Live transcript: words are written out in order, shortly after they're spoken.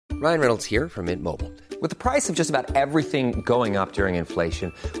Ryan Reynolds here from Mint Mobile. With the price of just about everything going up during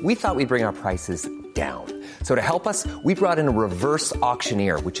inflation, we thought we'd bring our prices down. So to help us, we brought in a reverse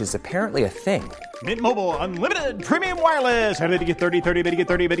auctioneer, which is apparently a thing. Mint Mobile Unlimited Premium Wireless. How to get 30, 30, bit to get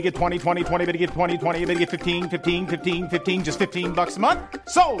 30, bit to get 20, 20, 20, bit to get 20, 20, bit to get 15, 15, 15, 15, just $15 a month?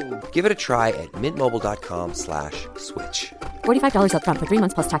 Sold! Give it a try at mintmobile.com/switch. $45 up front for 3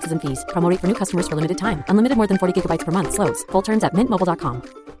 months plus taxes and fees. Promo rate for new customers for limited time. Unlimited more than 40 gigabytes per month. Slows full terms at mintmobile.com.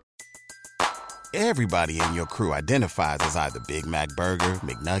 Everybody in your crew identifies as either Big Mac Burger,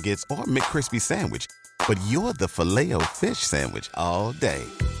 McNuggets, or McCrispy Sandwich. But you're the Filet-O-Fish Sandwich all day.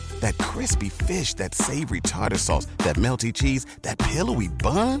 That crispy fish, that savory tartar sauce, that melty cheese, that pillowy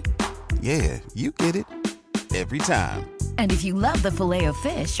bun. Yeah, you get it. Every time. And if you love the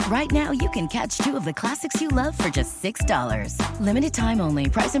Filet-O-Fish, right now you can catch two of the classics you love for just $6. Limited time only.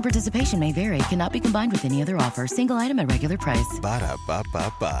 Price and participation may vary. Cannot be combined with any other offer. Single item at regular price.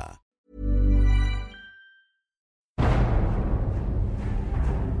 Ba-da-ba-ba-ba.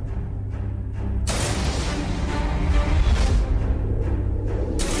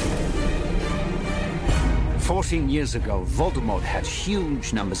 Years ago, Voldemort had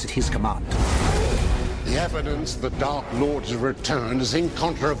huge numbers at his command. The evidence the Dark Lord's return is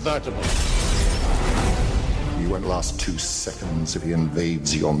incontrovertible. You won't last 2 seconds if he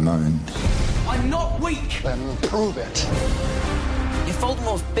invades your mind. I'm not weak! Then prove it. If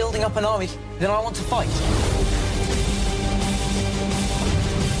Voldemort's building up an army, then I want to fight.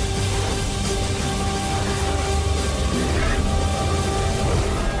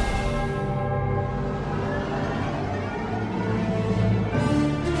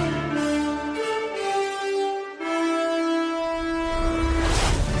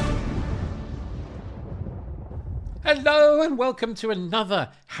 Hello and welcome to another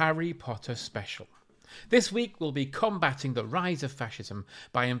Harry Potter special. This week we'll be combating the rise of fascism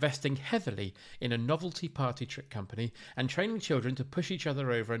by investing heavily in a novelty party trick company and training children to push each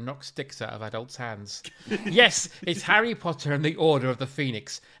other over and knock sticks out of adults' hands. Yes, it's Harry Potter and the Order of the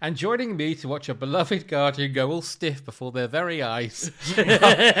Phoenix, and joining me to watch a beloved guardian go all stiff before their very eyes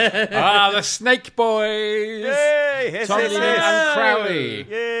the Snake Boys! Yay! Tom, Neenan and Crowley!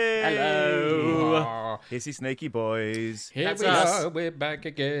 Yay! Hello! Hissy Snaky Boys. Here we are, we're back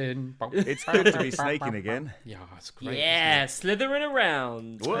again. It's good to be snaking again. Yeah, it's great. Yeah, slithering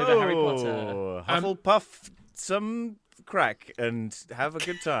around Whoa. over Harry Potter. Hufflepuff some crack and have a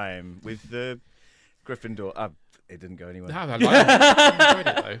good time with the Gryffindor. It didn't go anywhere.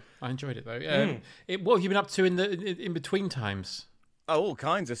 No, I enjoyed it though. What have you been up to in between times? Oh, all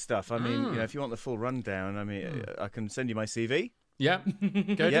kinds of stuff. I mean, if you want the full rundown, I can send you my CV. Yeah.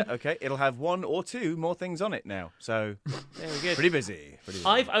 Yeah, okay. It'll have 1 or 2 more things on it now. So, very good. Pretty busy.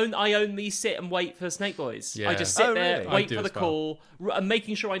 I only sit and wait for Snake Boys. Yeah. I just sit there, really? wait for the call, and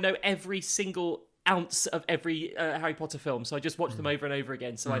making sure I know every single ounce of every Harry Potter film. So I just watch them over and over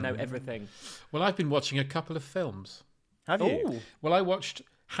again, so I know everything. Well, I've been watching a couple of films. Have you? Well, I watched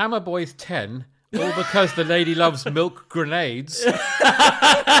Hammer Boys 10, all because the lady loves milk grenades.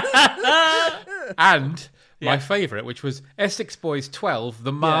 And my favourite, which was Essex Boys 12,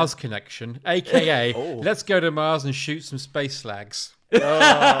 The Mars Connection, a.k.a. Let's go to Mars and shoot some space slags.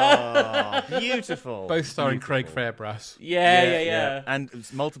 Oh, beautiful. Both starring Craig Fairbrass. Yeah. And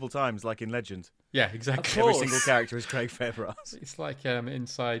multiple times, like in Legend. Yeah, exactly. Every single character is Craig Fairbrass. It's like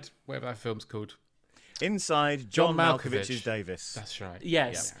Inside, whatever that film's called. Inside John Malkovich's Davis. That's right.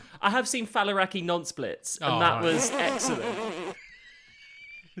 Yes. Yeah. I have seen Falaraki non-splits, and that was excellent.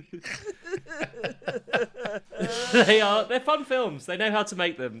 They're fun films. They know how to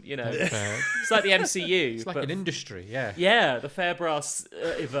make them, It's like the MCU. It's like an industry, yeah. Yeah, the Fairbrass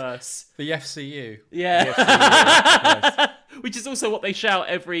verse. The FCU. Yeah. The FCU, yes. Which is also what they shout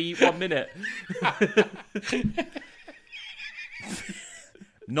every 1 minute.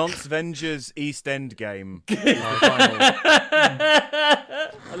 Nonce Vengers East End game. I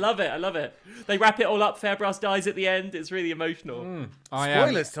love it. They wrap it all up. Fairbrass dies at the end. It's really emotional.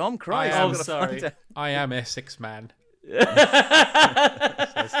 Spoilers, Tom. Christ. Sorry. I am Essex man. So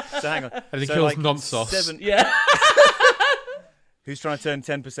hang on. And he kills Nonce. Who's trying to turn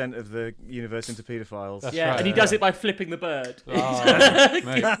 10% of the universe into paedophiles. That's right. And he does it by flipping the bird. I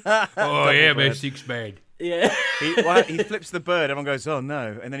am Essex man. Yeah. He flips the bird, everyone goes, oh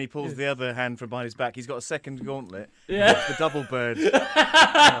no, and then he pulls the other hand from behind his back. He's got a second gauntlet. Yeah. The double bird.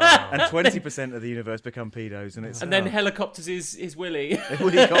 And 20% of the universe become pedos. And then helicopters his willy.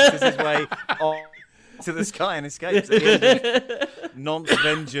 Helicopters his way to the sky and escapes at the end of Nonce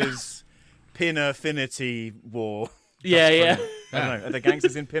Vengers Pinner-finity War. Yeah. I don't know. Are the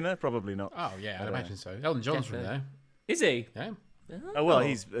gangsters in Pinner? Probably not. Oh, yeah, I'd imagine so. Elton John's from there. Is he? Yeah. Oh, well,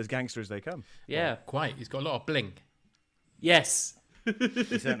 he's as gangster as they come. Yeah. Well, quite. He's got a lot of bling. Yes. He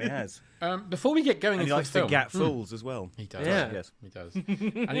certainly has. Before we get going and into he likes the film, to get fools as well. He does. Yeah. Yes. He does.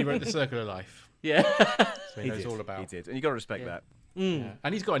 And he wrote The Circle of Life. Yeah. So he knows all about. He did. And you've got to respect that. Yeah.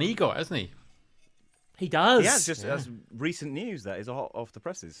 And he's got an EGOT, hasn't he? He does. He has. That's recent news. That is hot off the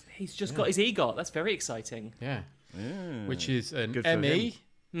presses. He's just got his EGOT. That's very exciting. Yeah. Which is an Good for Emmy,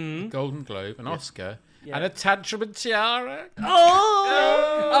 a Golden Globe, an Oscar, Yeah. and a tantrum and tiara.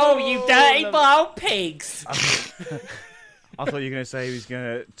 Oh, you dirty wild pigs. I thought you were going to say he was going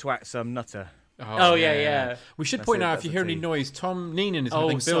to twat some nutter. Oh, yeah. We should point out, if you hear any noise, Tom Neenan is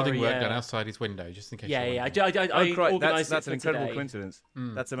having building work done outside his window, just in case. Yeah. I That's organised an it for incredible today. coincidence.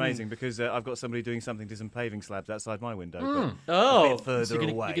 That's amazing because I've got somebody doing something to some paving slabs outside my window. But Oh. a bit further So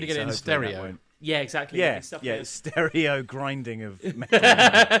you're away. going to get it in hopefully that stereo. won't- Yeah, exactly. Yeah, Stuff yeah, in. stereo grinding of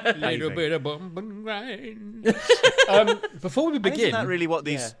metal. Little bit of bump and grind. Before we And begin, isn't that really what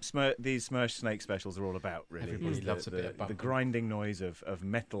these Smersh Snake specials are all about? Really, Everybody is loves a bit of bump. the grinding noise of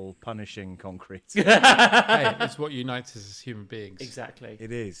metal punishing concrete. hey, it's what unites us as human beings. Exactly.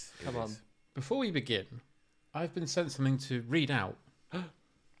 It is. Come on. Before we begin, I've been sent something to read out,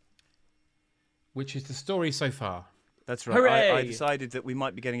 which is the story so far. That's right. Hooray! I decided that we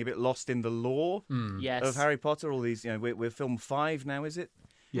might be getting a bit lost in the lore Yes. of Harry Potter. All these, we're film 5 now, is it?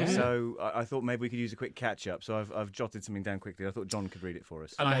 Yeah. So I thought maybe we could use a quick catch up. So I've jotted something down quickly. I thought John could read it for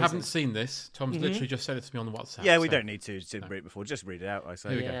us. And I haven't seen this. Tom's literally just sent it to me on the WhatsApp. Yeah, we so- don't need to read it before. Just read it out. I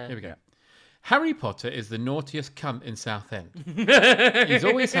say. Here we go. Harry Potter is the naughtiest cunt in Southend. He's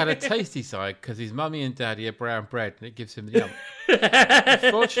always had a tasty side because his mummy and daddy are brown bread and it gives him the yump.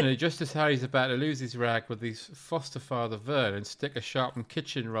 Unfortunately, just as Harry's about to lose his rag with his foster father Vern and stick a sharpened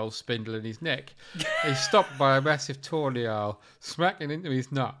kitchen roll spindle in his neck, he's stopped by a massive tawny owl, smacking into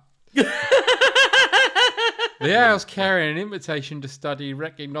his nut. The owl's carrying an invitation to study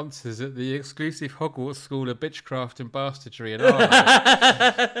wrecking nonsense at the exclusive Hogwarts School of Bitchcraft and Bastardry in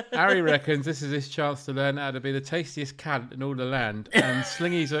Ireland. Harry reckons this is his chance to learn how to be the tastiest cunt in all the land and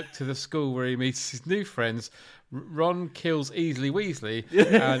sling his hook to the school where he meets his new friends, Ron Kills Easily Weasley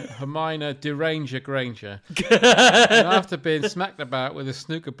and Hermione Deranger Granger. And after being smacked about with his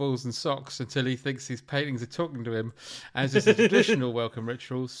snooker balls and socks until he thinks his paintings are talking to him, as is a traditional welcome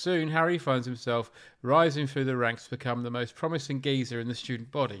ritual, soon Harry finds himself rising through the ranks to become the most promising geezer in the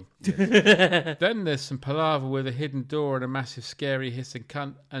student body. Yes. Then there's some palaver with a hidden door and a massive scary hissing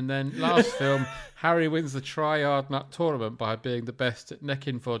cunt. And then last film, Harry wins the Tri-Hard Nut tournament by being the best at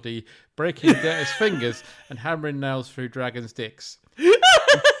necking body, breaking Goethe's fingers and hammering nails through dragons' dicks.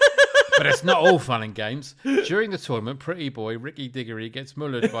 But it's not all fun and games. During the tournament, pretty boy Ricky Diggory gets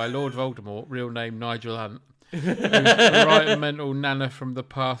mullered by Lord Voldemort, real name Nigel Hunt, who's a right mental nana from the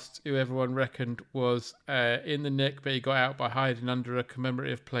past who everyone reckoned was in the nick, but he got out by hiding under a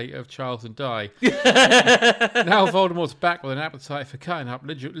commemorative plate of Charles and Di. Now Voldemort's back with an appetite for cutting up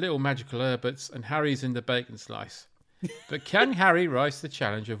little magical herberts, and Harry's in the bacon slice. But can Harry rise to the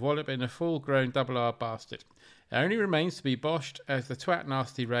challenge of walloping a full-grown double-R bastard? It only remains to be boshed as the twat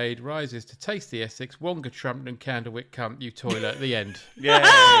nasty raid rises to Tasty Essex, Wonga Trumped and Candlewick cunt, you toilet at the end.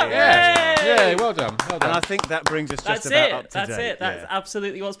 Yeah, well done. And I think that brings us just about up to date. That's it. That's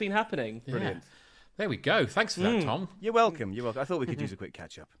absolutely what's been happening. Brilliant. There we go. Thanks for that, Tom. You're welcome. I thought we could use a quick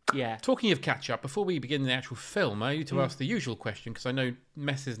catch up. Yeah. Talking of catch-up, before we begin the actual film, I need to ask the usual question, because I know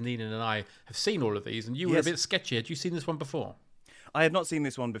Messrs. Neenan and I have seen all of these, and you were a bit sketchy. Had you seen this one before? I had not seen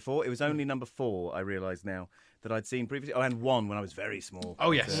this one before. It was only number 4, I realise now, that I'd seen previously. Oh, and 1 when I was very small.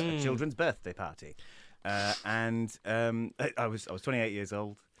 Oh, yes. At a children's birthday party. And I was 28 years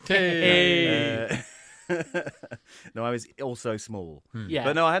old. Hey. No, I was also small. Yeah.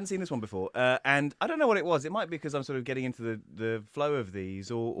 But no, I hadn't seen this one before. And I don't know what it was. It might be because I'm sort of getting into the flow of these,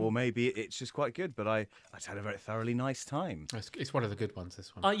 or maybe it's just quite good. But I just had a very thoroughly nice time. It's one of the good ones,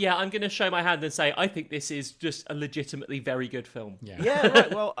 this one. Yeah, I'm going to show my hand and say I think this is just a legitimately very good film. Yeah,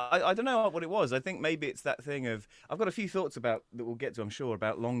 right. Well, I don't know what it was. I think maybe it's that thing of... I've got a few thoughts about that we'll get to, I'm sure,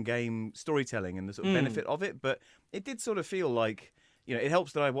 about long game storytelling and the sort of benefit of it. But it did sort of feel like... it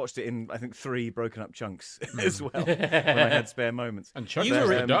helps that I watched it in, I think, 3 broken up chunks as well, when I had spare moments. And Chunks was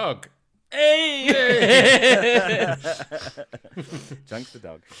a dog. Hey! Chunks the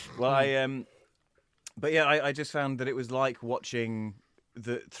dog. Well, I just found that it was like watching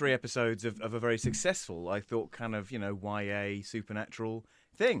the 3 episodes of a very successful, I thought, kind of, YA supernatural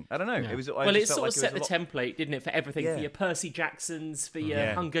thing. I don't know. Yeah. It was. It sort of set the template, didn't it, for everything, for your Percy Jacksons, for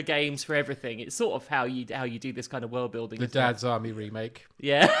your Hunger Games, for everything. It's sort of how you do this kind of world building. The Dad's Army remake.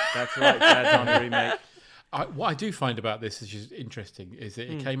 Yeah, that's right. Dad's Army remake. What I do find about this is just interesting is that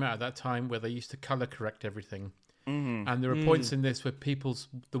it came out at that time where they used to colour correct everything And there are points in this where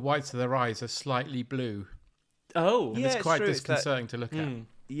the whites of their eyes are slightly blue. Oh, and it's quite disconcerting to look at.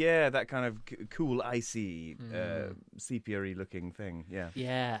 Yeah, that kind of cool, icy, sepia-y looking thing. Yeah.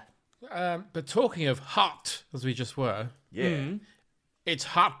 Yeah. But talking of hot, as we just were, it's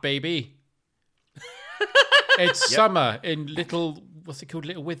hot, baby. It's summer in Little, what's it called?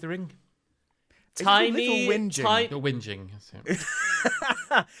 Little Withering? Tiny whinging. Little Whinging.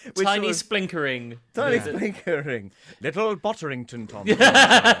 Tiny splinkering. Tiny splinkering. Little Botterington Tom.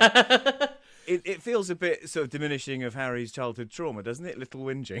 It feels a bit sort of diminishing of Harry's childhood trauma, doesn't it? Little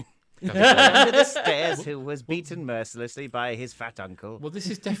whinging. Under the stairs, who was beaten mercilessly by his fat uncle. Well, this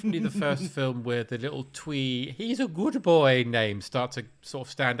is definitely the first film where the little twee, he's a good boy names start to sort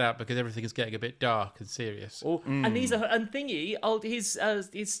of stand out because everything is getting a bit dark and serious. And he's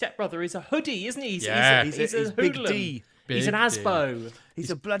his stepbrother is a hoodie, isn't he? He's he's Big D. He's an Asbo. He's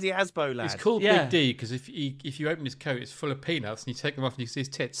a bloody Asbo lad. He's called Big D because if you open his coat, it's full of peanuts, and you take them off and you see his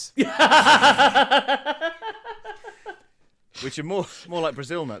tits. Which are more like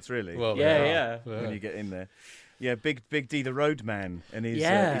Brazil nuts, really. Well, yeah. When you get in there. Yeah, Big D, the roadman, and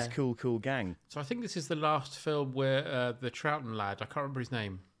his cool gang. So I think this is the last film where the Troughton lad, I can't remember his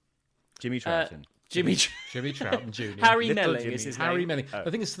name. Jimmy Troughton. Jimmy Troughton Jr. Harry Melling is his Harry name. Melling. I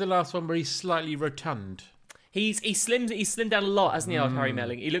think it's the last one where he's slightly rotund. He's slimmed down a lot, hasn't he, Harry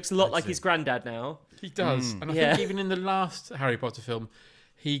Melling? He looks a lot like his granddad now. He does. And I think even in the last Harry Potter film,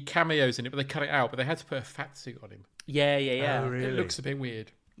 he cameos in it, but they cut it out, but they had to put a fat suit on him. Yeah. Oh, really? It looks a bit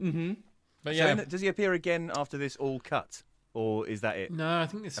weird. Mm-hmm. But so does he appear again after this all cut? Or is that it? No, I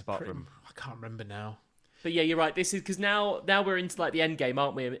think it's apart from... I can't remember now. But yeah, you're right. This is because now we're into like the end game,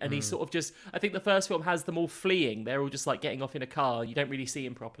 aren't we? And he's sort of just. I think the first film has them all fleeing. They're all just like getting off in a car. You don't really see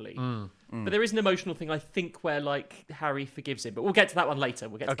him properly. But there is an emotional thing, I think, where like Harry forgives him. But we'll get to that one later.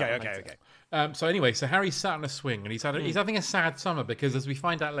 Okay. So anyway, Harry's sat on a swing and he's having a sad summer because, as we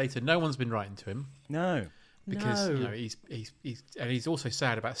find out later, no one's been writing to him. No. Because he's also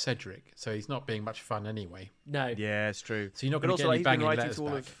sad about Cedric, so he's not being much fun anyway. No. Yeah, it's true. So you're not going to get any banging letters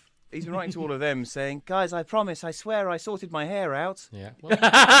back. He's been writing to all of them saying, guys, I promise, I swear I sorted my hair out. Yeah. Well.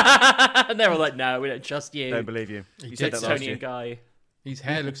 And they're all like, no, we don't trust you. Don't believe you. You said that last Tony year. and Guy. His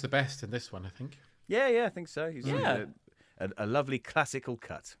hair looks the best in this one, I think. Yeah, I think so. He's a lovely classical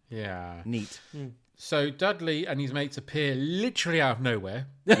cut. Yeah. Neat. So Dudley and his mates appear literally out of nowhere.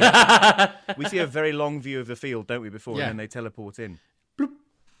 We see a very long view of the field, don't we, before, and then they teleport in.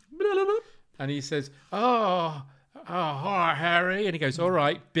 And he says, Oh, hi, Harry. And he goes, all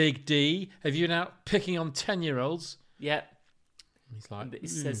right, Big D, have you been out picking on 10-year-olds? Yeah. He's like, he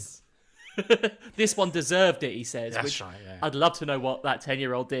says, this one deserved it, he says. That's which right, yeah. I'd love to know what that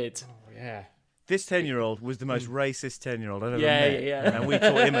 10-year-old did. Oh, yeah. This 10-year-old was the most racist 10-year-old I've ever met. Yeah. And we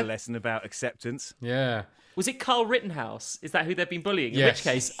taught him a lesson about acceptance. Yeah. Was it Carl Rittenhouse? Is that who they've been bullying? In Yes. which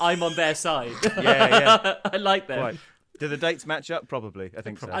case, I'm on their side. Yeah. I like them. Quite. Do the dates match up? Probably. I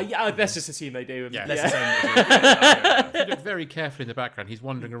think so. Let's just assume they do. Yeah. Yeah. If you look very carefully in the background, he's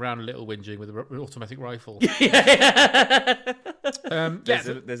wandering around a little whinging with an automatic rifle. There's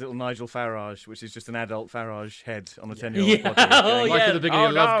little Nigel Farage, which is just an adult Farage head on a 10-year-old body. Like at the beginning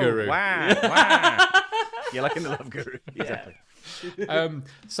of Love Guru. Wow. Yeah, like in the Love Guru. Exactly.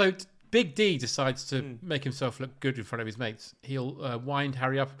 So Big D decides to make himself look good in front of his mates. He'll wind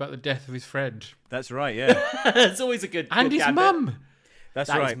Harry up about the death of his friend. That's right, yeah. It's always a good And his gambit. mum. That's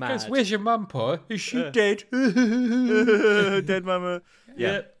That right. is mad. Goes, where's your mum, Paul? Is she dead? Dead mama.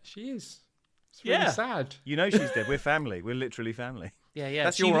 Yeah. She is. It's really sad. You know she's dead. We're family. We're literally family. Yeah.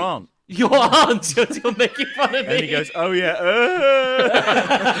 That's your aunt. Your aunt. You're making fun of me. And he goes, oh, yeah.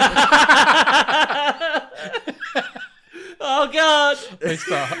 Oh, God. They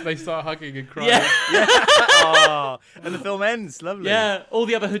start hugging and crying. Yeah. Oh, and the film ends. Lovely. Yeah. All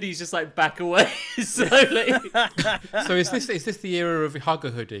the other hoodies just like back away slowly. So is this the era of Hugger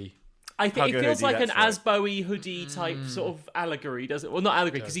Hoodie? I think it Hugger feels hoodie, like an that's Asboe hoodie type sort of allegory, does it? Well, not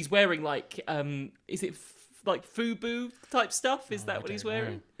allegory, because he's wearing like, is it like FUBU type stuff? Is that what he's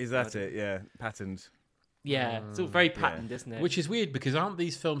wearing? Is that it? Yeah. Patterned. Yeah. It's all very patterned, isn't it? Which is weird because aren't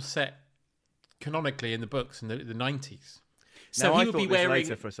these films set canonically in the books in the 90s? So now, he I would thought be this wearing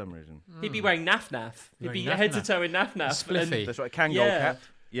later for some reason. He'd be wearing naff. He'd be head to toe in naff. Spliffy. That's right. Kangol cap.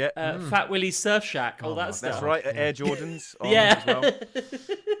 Yeah. Fat Willie's Surf Shack. All that stuff. That's right. Air Jordans on Yeah. as well.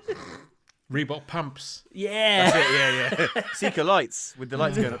 Reebok pumps. Yeah. That's it, yeah. Seeker lights with the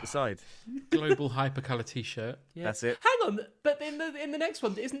lights going up the side. Global hypercolour t-shirt. Yeah. That's it. Hang on, but in the next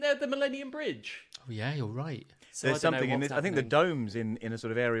one, isn't there the Millennium Bridge? Oh yeah, you're right. So There's I don't know something in what's this. I think the happening. dome's in a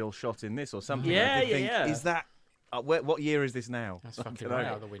sort of aerial shot in this or something. Yeah, I could think, yeah. Is that What year is this now? That's fucking right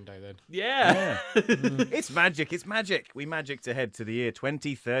out of the window then. Yeah. It's magic. It's magic. We magicked ahead to the year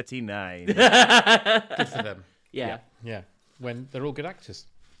 2039. Good for them. Yeah. When they're all good actors.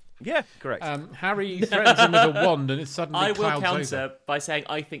 Yeah, correct. Harry threatens him with a wand, and it suddenly I will clouds counter over. by saying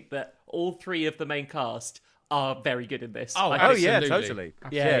I think that all three of the main cast are very good in this. Oh, yeah, absolutely. totally.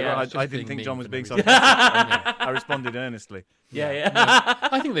 Yeah. Right, Just I being didn't think mean John for was no being reason. sarcastic. I responded earnestly. Yeah.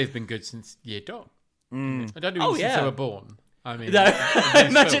 I think they've been good since year dot. I don't know since they were born. I mean, No.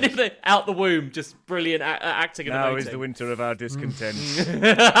 Imagine if they out the womb, just brilliant acting. And Now emoting. is the winter of our discontent.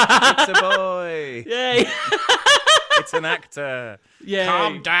 It's a boy. Yay! It's an actor. Yeah.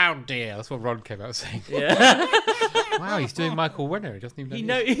 calm down, dear. That's what Ron came out saying. Yeah. Wow, he's doing Michael Winner. He doesn't even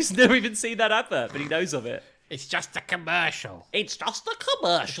He he's never even seen that advert, but he knows of it. It's just a commercial. It's just a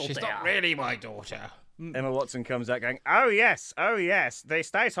commercial. She's dear. not really my daughter. Emma Watson comes out going, oh yes, the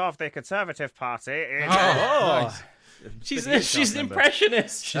state of the Conservative Party is... Nice. She's Good an cast member.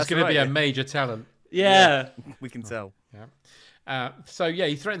 impressionist. She's That's going to be right. a major talent. Yeah. We can tell. Yeah.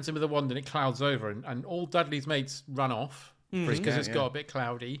 He threatens him with a wand and it clouds over, and all Dudley's mates run off because it's got a bit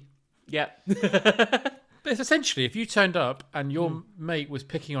cloudy. Yeah. But it's essentially, if you turned up and your mate was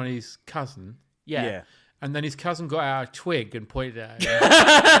picking on his cousin, Yeah. and then his cousin got out a twig and pointed at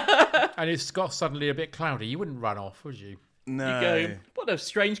him, and it's got suddenly a bit cloudy, you wouldn't run off, would you? No. You go, what a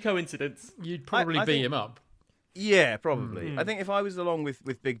strange coincidence. You'd probably I beat think- him up. Yeah, probably. I think if I was along with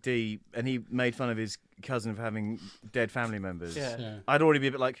Big D and he made fun of his cousin for having dead family members, Yeah. I'd already be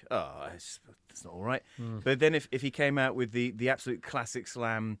a bit like, oh, that's not all right. But then if he came out with the absolute classic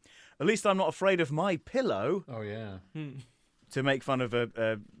slam, at least I'm not afraid of my pillow, Oh, yeah. to make fun of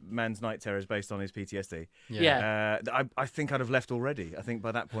a man's night terrors based on his PTSD. Yeah. I think I'd have left already. I think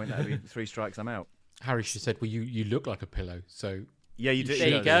by that point, that'd be 3 strikes, I'm out. Harry, she said, well, you look like a pillow, so... Yeah, you do. There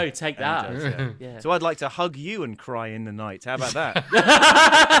you go. Take that. He does, yeah. Yeah. So I'd like to hug you and cry in the night. How about that?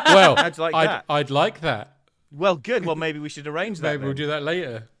 Well, How'd you like that? I'd like that. Well, good. Well, maybe we should arrange that. Maybe we'll do that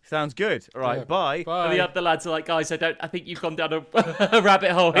later. Sounds good. All right, Yeah. bye. Bye. And the other lads are like, guys, I think you've gone down a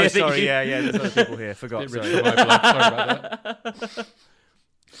rabbit hole here. Oh, sorry. Yeah, there's other people here. Forgot. Bit rich Sorry. for my blood. Sorry about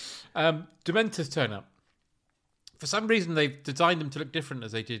that. Dementors turn up. For some reason, they've designed them to look different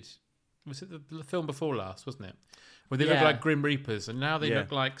as they did. Was it the film before last, wasn't it? Where they look Yeah. like Grim Reapers, and now they Yeah.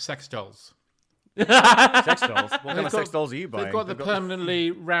 look like sex dolls. Sex dolls. What kind of They've sex got- dolls are you buying? They've got the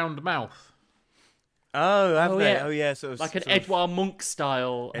permanently round mouth. Oh, have Oh, they? yeah. Oh, yeah. Sort of Like an sort of- Edouard Monk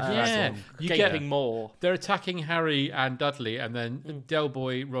style. Yeah. You Gaping get- more. They're attacking Harry and Dudley, and then Mm. Del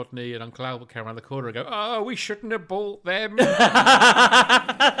Boy, Rodney, and Uncle Albert come around the corner and go, "Oh, we shouldn't have bought them."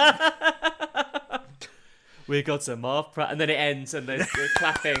 We got some off, and then it ends, and they're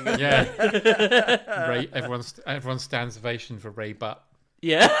clapping. Yeah. Ray, everyone stands ovation for Ray Butt.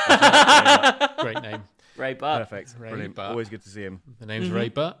 Yeah. Great name. Ray Butt. Perfect. Ray Brilliant. Butt. Always good to see him. The name's Ray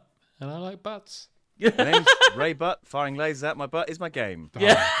Butt, and I like butts. My name's Ray Butt. Firing lasers at my butt is my game.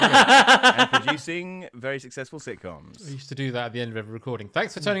 Yeah. And producing very successful We sitcoms. used to do that at the end of every recording.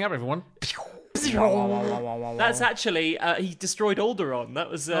 Thanks for turning up, everyone. That's actually he destroyed Alderaan.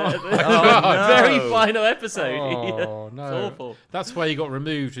 That was God. the very final episode. Oh, It's no. awful. That's why he got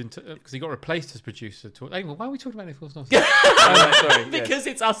removed because he got replaced as producer. Anyway, why are we talking about Nicholas Nonsense? Sorry. yes. Because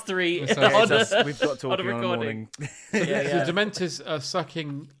it's us three. Sorry. Yeah, on it's a- us. We've got on a talking on a recording. morning. Yeah. The Dementors are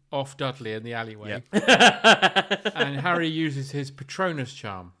sucking off Dudley in the alleyway. And Harry uses his Patronus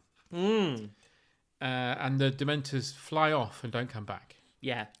charm. And the Dementors fly off and don't come back.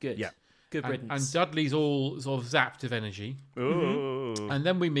 Yeah, good. Yeah. Good And riddance. Dudley's all sort of zapped of energy. Ooh. And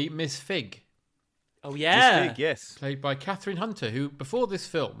then we meet Miss Fig, Oh yeah. Big, yes. played by Catherine Hunter, who, before this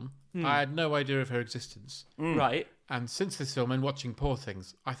film, I had no idea of her existence. Right. And since this film and watching Poor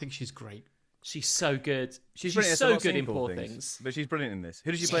Things, I think she's great. She's so good. She's brilliant. so I've not good seen in Poor Things. But she's brilliant in this.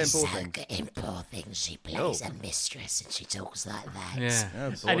 Who did she play in Poor Things? In Poor Things, she plays a mistress and she talks like that. Yeah. Oh,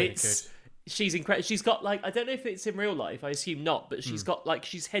 boy. And it's she's incredible. She's got like, I don't know if it's in real life. I assume not, but she's got like,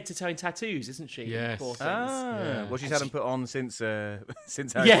 she's head to toe in tattoos, isn't she? in Yes. Poor Things. Ah, well, she's had them put on since Harry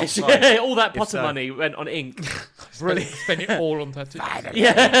Yeah, Potter's life. all that If Potter so. money went on ink. Brilliant. Spend it all on tattoos.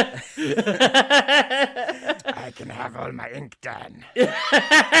 Yeah. I can have all my ink done.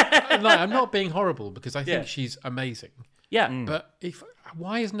 No, I'm not being horrible because I think Yeah. she's amazing. Yeah. But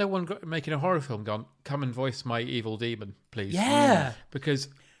why is no one making a horror film gone, come and voice my evil demon, please? Yeah. Because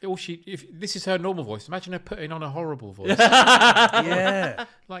if this is her normal voice, imagine her putting on a horrible voice. Yeah.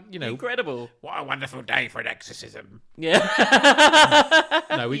 Like, Incredible. what a wonderful day for an exorcism. Yeah.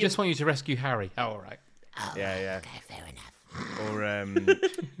 No, we just want you to rescue Harry. Oh, all right. Yeah. Okay, fair enough. Or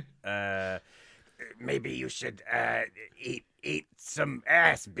maybe you should eat some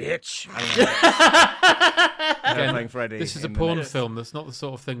ass, bitch. Playing Freddy. This is a porn film. That's not the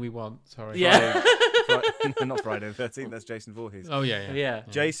sort of thing we want. Sorry. Yeah. Not Friday the 13th. That's Jason Voorhees. Oh yeah.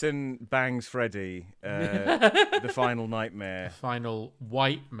 Jason bangs Freddy. The final nightmare. The final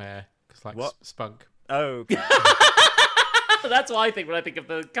white mare. It's like What? spunk. Oh. That's what I think when I think of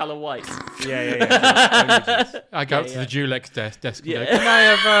the colour white. Yeah. I go up to the Dulex desk and go, can I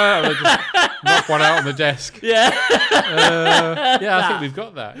have... and I just knock one out on the desk. Yeah. I think we've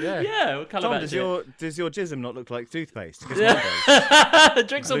got that. Yeah, we'll colour Tom, match does your jism not look like toothpaste?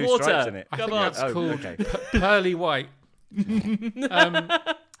 Drink some Blue stripes water. in it. I Come think on. that's called pearly white.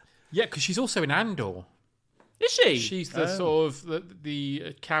 Because she's also in Andor. Is she? She's the sort of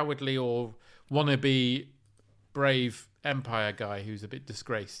the cowardly or wannabe brave Empire guy who's a bit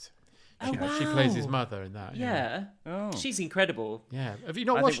disgraced. She plays his mother in that. Yeah. Oh. She's incredible. Yeah. Have you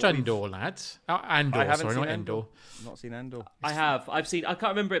not watched Andor, lads? Andor, I haven't sorry, seen not Endor. Not seen Andor. I have. I've seen. I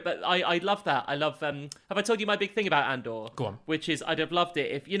can't remember it, but I love that. I love. Have I told you my big thing about Andor? Go on. Which is, I'd have loved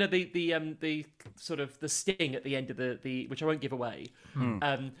it if the sort of the sting at the end of the which I won't give away.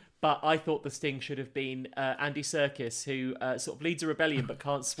 But I thought the sting should have been Andy Serkis, who sort of leads a rebellion but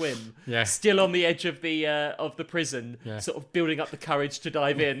can't swim. Yeah. Still on the edge of the prison, sort of building up the courage to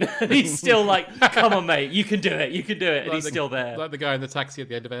dive in. And he's still like, "Come on, mate, you can do it. You can do it." And he's still there, like the guy in the taxi at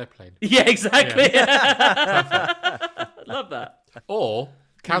the end of Airplane. Yeah, exactly. Yeah. Love that. Or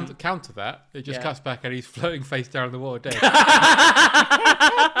counter that, it just cuts back and he's floating face down in the water dead.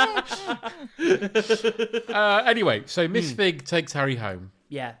 Anyway, so Miss Fig takes Harry home.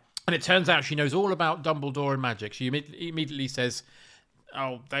 Yeah. And it turns out she knows all about Dumbledore and magic. She immediately says,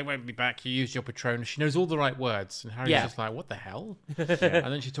 "Oh, they won't be back. You used your Patronus." She knows all the right words. And Harry's just like, "What the hell?" And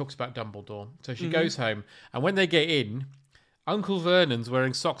then she talks about Dumbledore. So she goes home. And when they get in, Uncle Vernon's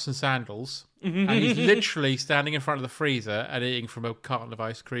wearing socks and sandals. And he's literally standing in front of the freezer and eating from a carton of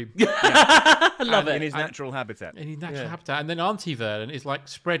ice cream. I love it. In his natural habitat. And then Auntie Vernon is like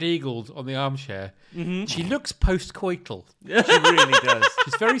spread-eagled on the armchair. She looks post-coital. She really does.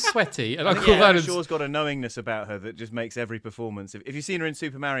 She's very sweaty. And Uncle Vernon's... Shaw's got a knowingness about her that just makes every performance. If you've seen her in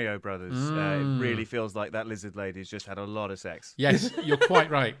Super Mario Brothers, it really feels like that lizard lady's just had a lot of sex. Yes, you're quite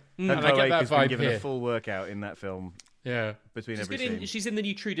right. And I get that has been vibe given here. a full workout in that film. Yeah, between she's every good scene. She's in the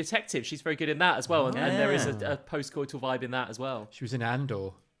new True Detective. She's very good in that as well, and there is a post-coital vibe in that as well. She was in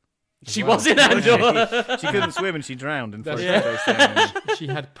Andor. She was in Andor. She couldn't swim and she drowned and floated face down. She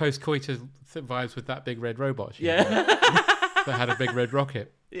had post-coital vibes with that big red robot. That had a big red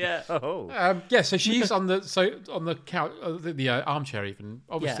rocket. Yeah. So she's on the couch, the armchair even.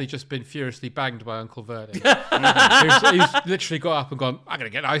 Obviously, just been furiously banged by Uncle Vernon. He's literally got up and gone, "I'm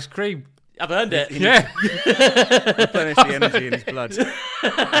going to get ice cream. I've earned it." Replenish the energy in his blood.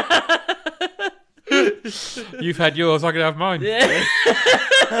 You've had yours, I can have mine.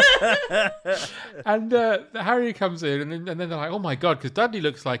 And Harry comes in, and then they're like, "Oh my god," because Dudley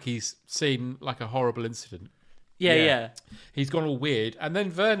looks like he's seen like a horrible incident. Yeah. He's gone all weird, and then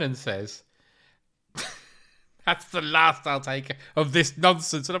Vernon says, "That's the last I'll take of this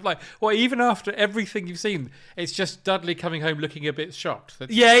nonsense." And I'm like, well, even after everything you've seen, it's just Dudley coming home looking a bit shocked.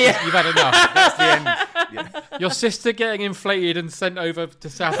 You've had enough. That's the end. Yeah. Your sister getting inflated and sent over to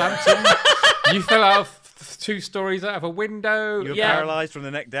Southampton. You fell out of 2 stories out of a window. You're paralysed from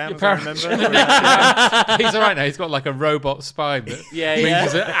the neck down, He's all right now. He's got like a robot spine.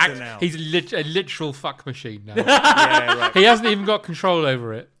 That he's a literal fuck machine now. Right. He hasn't even got control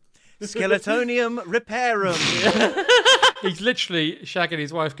over it. Skeletonium reparum. He's literally shagging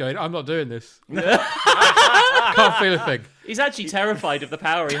his wife going, "I'm not doing this." Can't feel a thing. He's actually terrified of the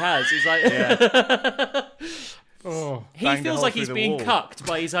power he has. He's like... He feels like he's being cucked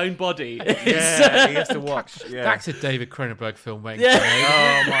by his own body. He has to watch. That's a David Cronenberg film, mate.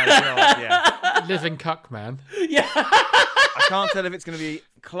 Oh my god, Living cuck man. Yeah. I can't tell if it's going to be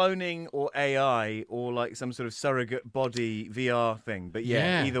cloning or AI or like some sort of surrogate body VR thing. But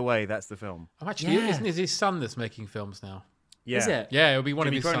either way, that's the film. Oh, actually, isn't it his son that's making films now? Yeah. Is it? Yeah, it'll be one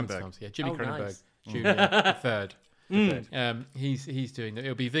Jimmy of his son's Cronenberg. films. Yeah, Jimmy Cronenberg nice. Jr., the third. He's doing it.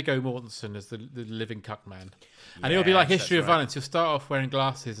 It'll be Viggo Mortensen as the living cuck man. And it'll be like History of Violence. He'll start off wearing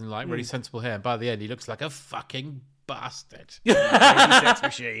glasses and like really sensible hair, and by the end he looks like a fucking bastard. Sex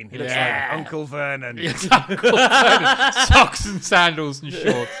machine. He looks like Uncle Vernon. Uncle Vernon. Socks and sandals and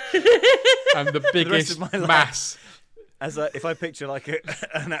shorts. And the biggest mass. As if I picture like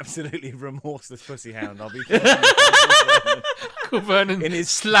an absolutely remorseless pussy hound, I'll be Uncle Vernon in his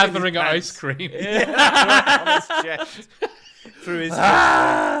slathering ice cream. On his chest. Through his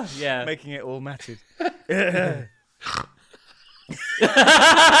chest, making it all matted.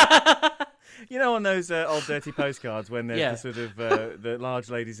 You know, on those old dirty postcards when there's the sort of the large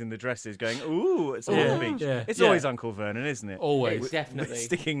ladies in the dresses going, "Ooh, it's all on the beach." Yeah. It's always Uncle Vernon, isn't it? Always, definitely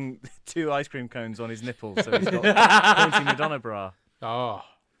sticking 2 ice cream cones on his nipples, so he's got pointy Madonna bra. Oh,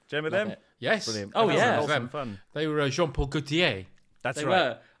 do you remember them? Yes. Brilliant. Oh yeah, awesome fun. They were Jean-Paul Gaultier. That's they right.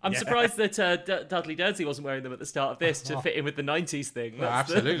 were. I'm surprised that Dudley Dursley wasn't wearing them at the start of this to fit in with the 90s thing. Oh,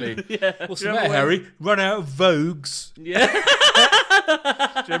 absolutely. Yeah. What's the matter, Harry? Run out of Vogues. Yeah. Do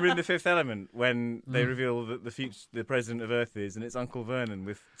you remember in The Fifth Element when they reveal that the president of Earth is, and it's Uncle Vernon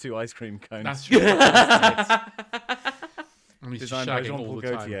with 2 ice cream cones? That's true. And he's Designed by shagging all Jean-Paul the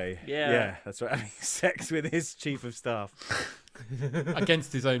time. Gaultier. Yeah, that's right. Having sex with his chief of staff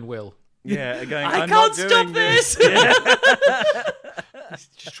Against his own will. Yeah, going. I I'm can't not doing stop this. He's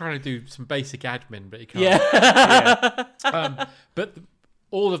just trying to do some basic admin, but he can't. But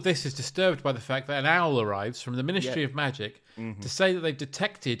all of this is disturbed by the fact that an owl arrives from the Ministry of Magic to say that they've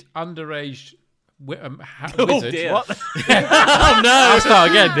detected underage wizard. Dear. What? Oh no! I'll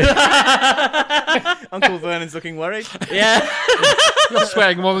start again. Uncle Vernon's looking worried. Yeah. You're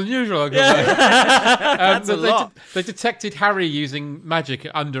swearing more than usual, Uncle Vernon. That's a lot. They detected Harry using magic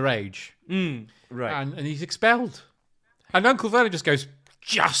at underage. Right. And he's expelled. And Uncle Vernon just goes,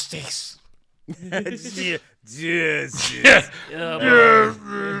 "Justice." Justice. The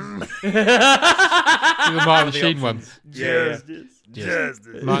Martin Sheen one. Justice.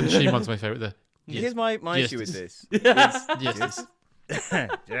 Martin Sheen one's my favourite. Here's my issue with this. Justice.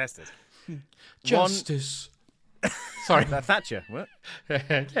 Justice. Justice. Sorry. Thatcher. What?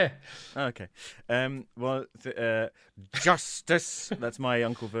 Yeah. Oh, okay. Justice. That's my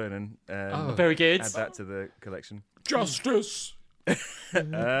Uncle Vernon. Very good. Add that to the collection. Justice. That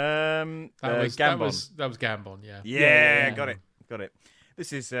was Gambon. Yeah. Got it.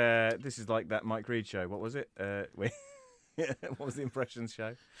 This is like that Mike Reed show. What was it? Wait. What was the impressions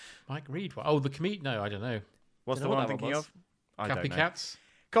show? Mike Reed. What? Oh, the comedian. No, I don't know. What's the one I'm thinking of? I don't know. Copycats.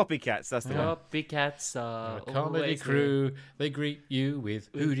 Copycats. That's the one. Copycats are a comedy always crew. They greet you with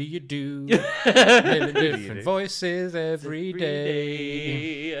 "Who do you do?" Million different voices every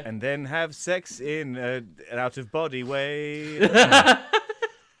day, and then have sex in an out-of-body way.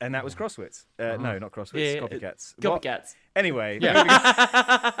 And that was Crosswits. No, not Crosswits. Copycats. Copycats. Anyway.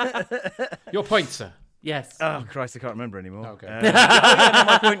 Your point, sir. Yes. Oh, Christ, I can't remember anymore. Okay.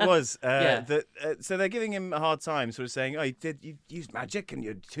 My point was that so they're giving him a hard time, sort of saying, "Oh, you used magic and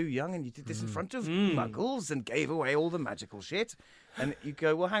you're too young and you did this in front of muggles and gave away all the magical shit." And you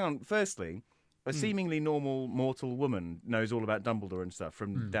go, well, hang on. Firstly, a seemingly normal mortal woman knows all about Dumbledore and stuff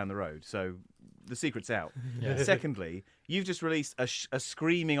from down the road, so the secret's out. Yeah. Secondly, you've just released a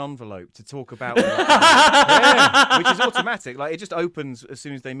screaming envelope to talk about which is automatic. Like, it just opens as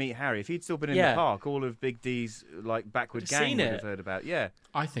soon as they meet Harry. If he'd still been in the park, all of Big D's like backward gang would have heard about. Yeah,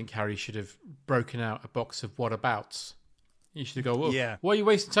 I think Harry should have broken out a box of whatabouts. You should go, well, what are you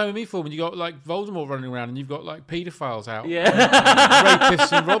wasting time with me for when you got like Voldemort running around and you've got like paedophiles out,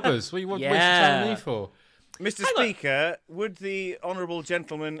 rapists and robbers? What are you wasting time with me for? Mr. Speaker, would the honourable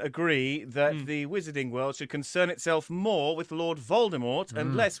gentleman agree that the wizarding world should concern itself more with Lord Voldemort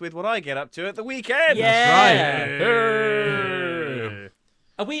and less with what I get up to at the weekend? That's right.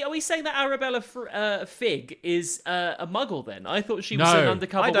 Are we saying that Arabella Fig is a muggle then? I thought she was an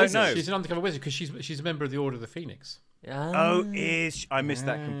undercover wizard. I don't know. She's an undercover wizard because she's a member of the Order of the Phoenix. Oh, I missed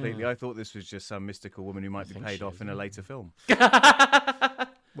that completely. I thought this was just some mystical woman who might be paid off in a later film.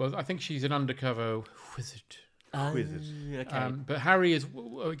 Well, I think she's an undercover wizard. Okay. But Harry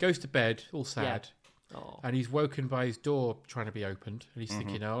goes to bed all sad. Yeah. And he's woken by his door trying to be opened. And he's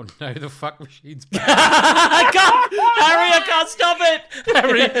thinking, oh no, the fuck machine's back. Harry, I can't stop it.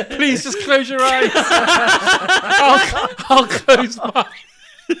 Harry, please just close your eyes. I'll close mine.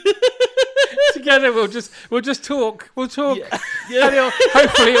 Together we'll just talk. We'll talk. Yeah. And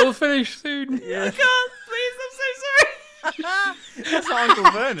hopefully it'll finish soon. Yeah. I can't. Please, I'm so sorry. That's not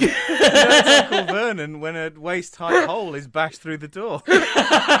Uncle Vernon. That's Uncle Vernon when a waist-high hole is bashed through the door.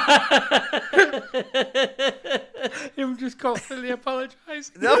 He'll just constantly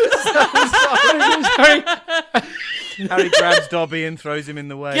apologise. No, I'm sorry. Harry grabs Dobby and throws him in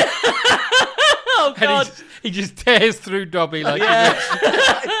the way. Oh, God. And he just tears through Dobby like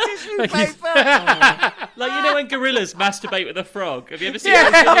tissue paper. Like, you know when gorillas masturbate with a frog? Have you ever seen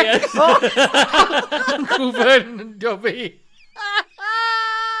those videos? Uncle Vernon and Dobby.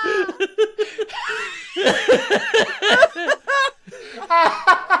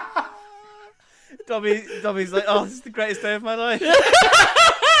 Dobby's like, oh, this is the greatest day of my life.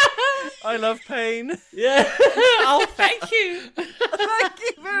 I love pain. Yeah. Oh, thank you. Thank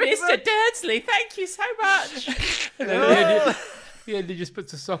you very much. Mr. Dursley, thank you so much. He just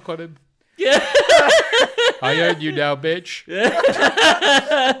puts a sock on him. I own you now, bitch.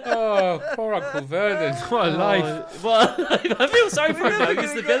 Oh, poor Uncle Vernon. What a life. Well, I feel sorry for him though. He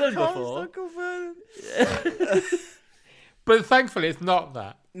was the villain before. Uncle Vernon. But thankfully, it's not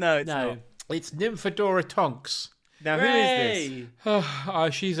that. No, it's not. It's Nymphadora Tonks. Now, who is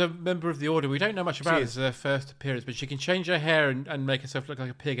this? She's a member of the Order. We don't know much about this as her first appearance, but she can change her hair and make herself look like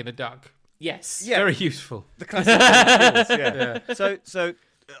a pig and a duck. Yes. Yeah. Very useful. The classic skills, yeah. So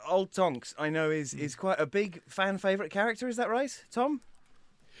old Tonks, I know, is quite a big fan favourite character. Is that right, Tom?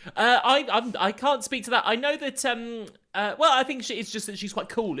 I can't speak to that. I know that. Well, I think it's just that she's quite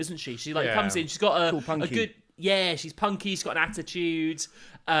cool, isn't she? She comes in. She's got cool, punky. a good. Yeah, she's punky. She's got an attitude.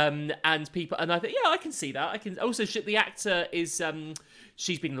 And people, and I think, I can see that. I can also. The actor is.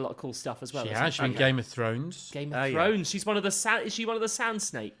 She's been in a lot of cool stuff as well. She has. She's in Game of Thrones. Game of Thrones. Yeah. She's one of the. Is she one of the Sand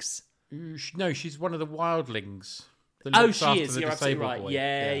Snakes? No, she's one of the wildlings. She is. You're absolutely right. Boy.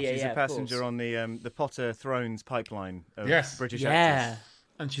 Yeah. She's a passenger on the Potter Thrones pipeline of British actors. Yeah.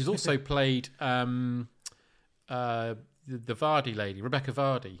 And she's also played the Vardy lady, Rebecca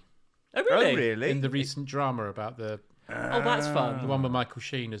Vardy. Oh, really? Oh, really? In the recent drama about the... oh, that's fun. The one with Michael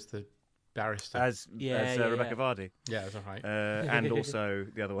Sheen as the barrister. As Rebecca Vardy. Yeah, that's all right. And also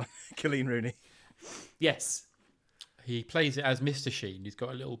the other one, Colleen Rooney. Yes. He plays it as Mr. Sheen. He's got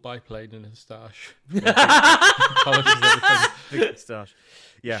a little biplane and a moustache. Polishes everything. Big moustache.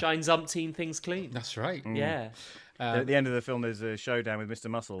 Yeah. Shines umpteen things clean. That's right. Yeah. At the end of the film, there's a showdown with Mr.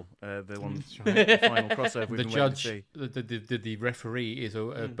 Muscle, the one the final crossover we've been waiting to see. The referee is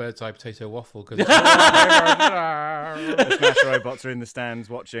a bird's eye potato waffle because the Smash Robots are in the stands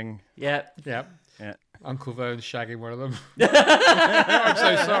watching. Yeah. Uncle Vern's shagging one of them. I'm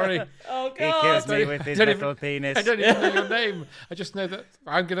so sorry. Oh, God. He kills me with his little penis. I don't even know your name. I just know that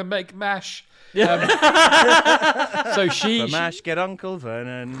I'm going to make MASH. So For MASH, get Uncle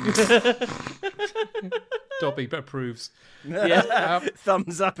Vernon. Dobby approves. Yeah.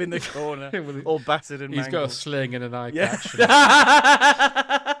 Thumbs up in the corner. All battered and He's mangled. got a sling and an eye patch.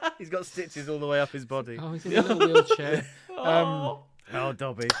 He's got stitches all the way up his body. Oh, he's in a little wheelchair. Oh,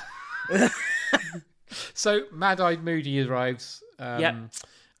 Dobby. So Mad-Eyed Moody arrives. And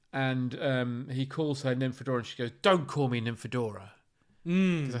he calls her Nymphadora and she goes, "Don't call me Nymphadora."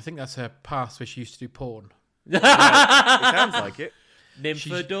 Because I think that's her past where she used to do porn. It sounds like it.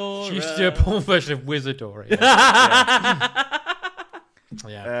 Nymphadora. She used to do a porn version of Wizardora.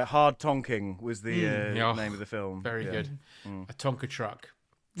 Yeah. Hard Tonking was the name of the film. Very good. A Tonka truck.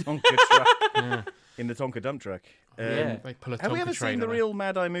 Tonka truck. In the Tonka dump truck. They pull a Tonka Have we ever train seen the on real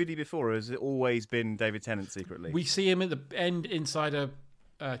Mad-Eye Moody before, or has it always been David Tennant secretly? We see him at the end inside a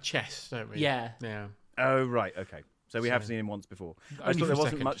chest, don't we? Yeah. Oh, right, okay. So we have seen him once before. I thought there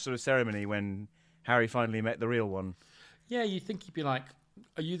wasn't much sort of ceremony when Harry finally met the real one. Yeah, you'd think he'd be like,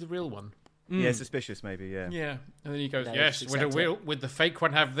 "Are you the real one?" Yeah, suspicious maybe, yeah. Yeah. And then he goes, No, "Yes, just accept would the fake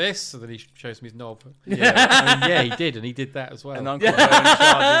one have this?" And then he shows me his knob. Yeah. He did, and he did that as well. And Uncle Vernon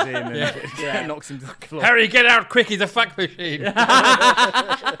charges in and knocks him to the floor. "Harry, get out quick, he's a fuck machine."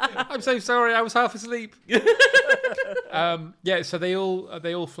 I'm so sorry, I was half asleep. So they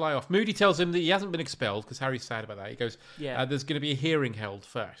all fly off. Moody tells him that he hasn't been expelled because Harry's sad about that. He goes, "There's going to be a hearing held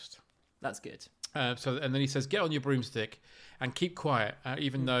first." That's good. And then he says, "Get on your broomstick and keep quiet,"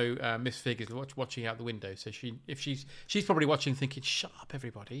 even though Miss Fig is watching out the window. So she's probably watching, thinking, "Shut up,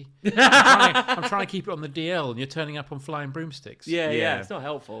 everybody! I'm trying to keep it on the DL, and you're turning up on flying broomsticks." Yeah. It's not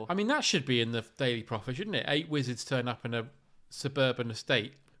helpful. I mean, that should be in the Daily Prophet, shouldn't it? 8 wizards turn up in a suburban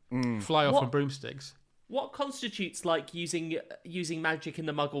estate, fly off on broomsticks. What constitutes like using magic in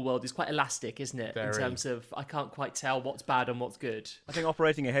the Muggle world is quite elastic, isn't it? Very. In terms of I can't quite tell what's bad and what's good. I think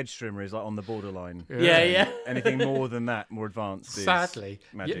operating a hedge trimmer is like on the borderline. Yeah. Anything more than that, more advanced, is Sadly,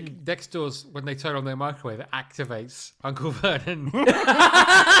 magic. Next doors, when they turn on their microwave, it activates Uncle Vernon. He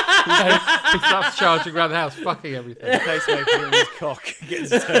starts charging around the house, fucking everything. The pacemaker in his cock gets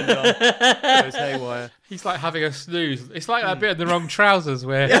turned on. Goes haywire. He's like having a snooze. It's like that bit in The Wrong Trousers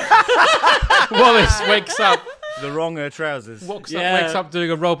where Wallace wakes up. The wronger trousers. Wakes up doing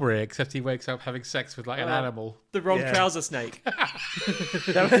a robbery, except he wakes up having sex with like an animal. The wrong trouser snake.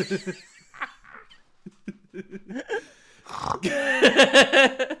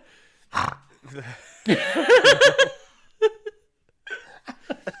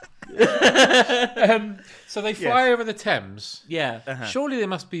 So they fly over the Thames. Yeah. Surely there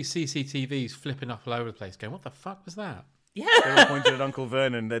must be CCTVs flipping up all over the place going, "What the fuck was that?" Yeah. They're all pointed at Uncle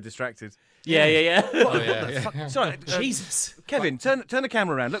Vernon. They're distracted. Yeah. Oh, yeah. Sorry, Jesus. Kevin, turn the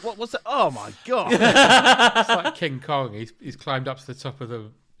camera around. Look, what's that? Oh my God! It's like King Kong. He's climbed up to the top of the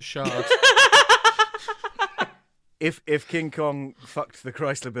shard. if King Kong fucked the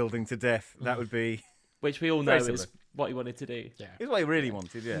Chrysler Building to death, that would be... Which we all know is what he wanted to do. Yeah. It's what he really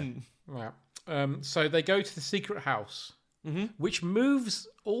wanted, yeah. Right. So they go to the secret house, which moves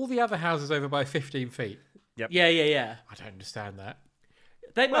all the other houses over by 15 feet. Yep. Yeah. I don't understand that.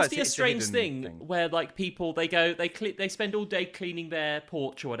 There must be a strange thing where, like, people they spend all day cleaning their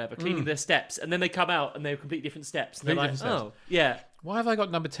porch or whatever, cleaning their steps, and then they come out and they're completely different steps. And they're like, oh, yeah. Why have I got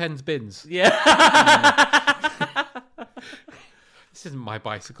number 10's bins? Yeah. This isn't my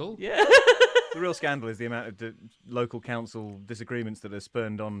bicycle. Yeah. The real scandal is the amount of local council disagreements that are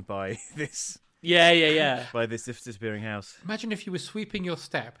spurned on by this. Yeah. By this disappearing house. Imagine if you were sweeping your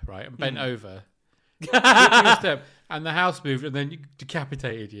step, right, and bent over. Sweeping your step, and the house moved, and then you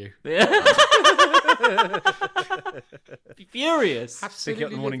decapitated you. Yeah. Be furious. Absolutely Pick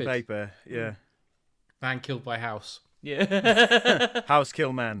up the morning livid. paper. Yeah. Man killed by house. Yeah. House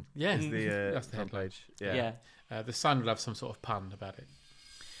kill man. Yeah. Is the That's the front headline. page. Yeah. The Sun will have some sort of pun about it.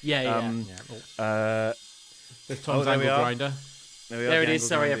 Yeah. There's Tom's there we angle are. grinder. There it is.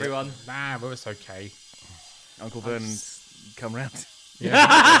 Sorry, Grinder. everyone. Nah, but it's okay. Uncle Vernon's come round.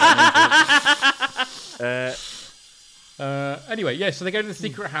 Anyway, so they go to the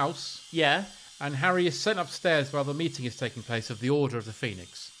secret house. Yeah. And Harry is sent upstairs while the meeting is taking place of the Order of the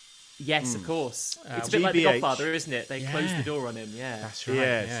Phoenix. Yes, of course. It's a bit like The Godfather, isn't it? They close the door on him. Yeah. That's right.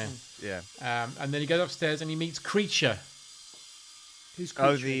 Yes. Yeah. And then he goes upstairs and he meets Creature. Who's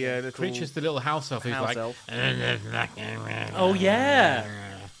Creature? Oh, the little... Creature's the little house elf who's like... elf. Oh, yeah.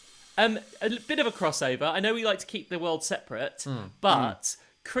 A bit of a crossover. I know we like to keep the world separate, but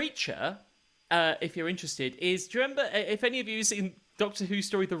Creature, if you're interested, is... Do you remember, if any of you have seen Doctor Who's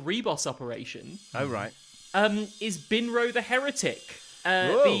story, The Reboss Operation? Oh, right. Is Binro the Heretic.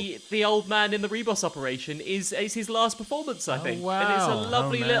 The old man in the Reboss Operation is his last performance, I think. Wow. And it's a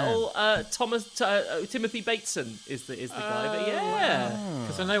lovely little Timothy Bateson is the guy. But yeah,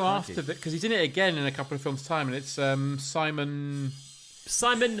 because I know after that, because he's in it again in a couple of films' time, and it's Simon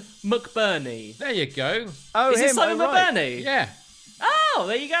McBurney. There you go. Oh, is it Simon McBurney? Yeah. Oh,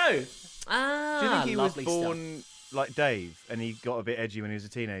 there you go. Do you think he was lovely born like Dave, and he got a bit edgy when he was a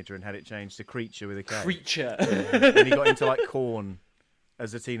teenager and had it changed to Creature with a K? Creature. And he got into like Korn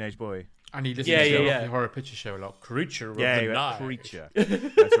as a teenage boy. And he listened to the Horror Picture Show a lot. Creature of the Night. Creature.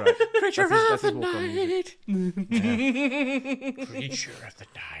 That's right. Creature that's of his the Night. Creature of the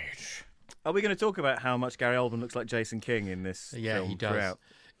Night. Are we going to talk about how much Gary Oldman looks like Jason King in this film he does. throughout?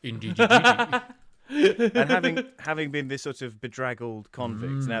 Indeed. And having been this sort of bedraggled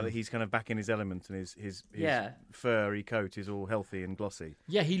convict, now that he's kind of back in his element and his furry coat is all healthy and glossy.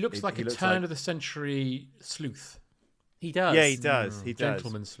 Yeah, he looks like a turn-of-the-century sleuth. He does. Yeah, he does. He does.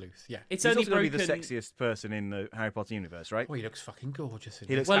 Gentleman sleuth, yeah. It's He's only also going to be the broken- sexiest person in the Harry Potter universe, right? Oh, he looks fucking gorgeous.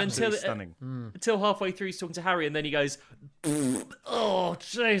 He looks absolutely stunning. Until halfway through, he's talking to Harry, and then he goes, "Oh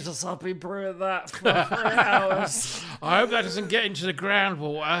Jesus, I've been brewing that for 3 hours." I hope that doesn't get into the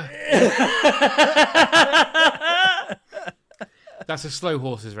groundwater. That's a Slow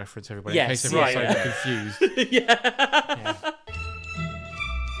Horses reference, everybody. In case everyone's confused. Yeah.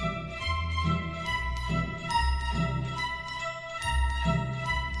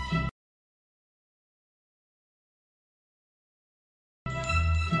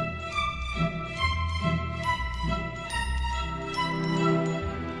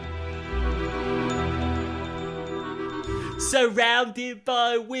 Surrounded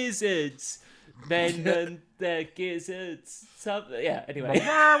by wizards, men and their gizzards. Yeah. Anyway,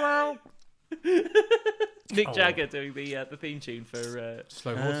 Mick Jagger doing the theme tune for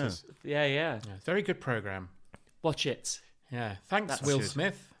Slow Horses. Yeah. Very good program. Watch it. Yeah. Thanks, That's Will good.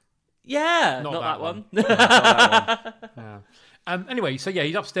 Smith. Yeah, not that one. Not that one. Yeah. Anyway, so yeah,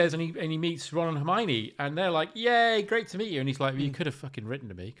 he's upstairs and he meets Ron and Hermione, and they're like, "Yay, great to meet you!" And he's like, well, "You could have fucking written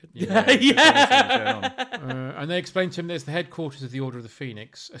to me, couldn't you?" And they explain to him there's the headquarters of the Order of the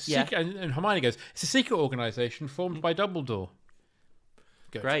Phoenix. And Hermione goes, "It's a secret organisation formed by Dumbledore."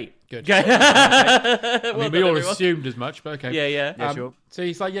 Good. Great. Good. I mean, we all assumed as much, but okay. Yeah. Sure. So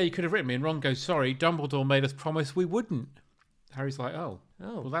he's like, "Yeah, you could have written me," and Ron goes, "Sorry, Dumbledore made us promise we wouldn't." Harry's like, "Oh,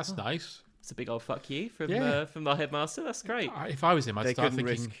 well, that's nice." It's a big old fuck you from our headmaster. That's great. If I was him, I'd start thinking,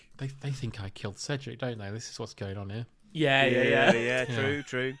 risk. they think I killed Cedric, don't they? This is what's going on here. Yeah.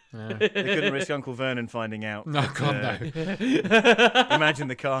 True. Yeah. They couldn't risk Uncle Vernon finding out. No, God, no. Imagine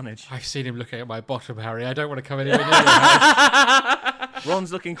the carnage. I've seen him looking at my bottom, Harry. I don't want to come anywhere near your house.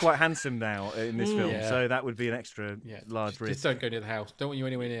 Ron's looking quite handsome now in this film, so that would be an extra large risk. Just don't go near the house. Don't want you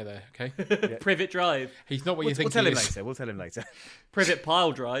anywhere near there, okay? Privet Drive. He's not what you think We'll tell he him is. later. We'll tell him later. Privet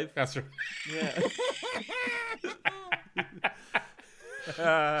Pile Drive. That's right. Yeah.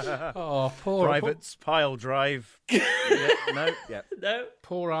 Oh, poor Private's pile drive. No.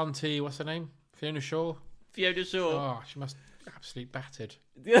 Poor auntie. What's her name? Fiona Shaw. Fiona Shaw. Oh, she must be absolutely battered.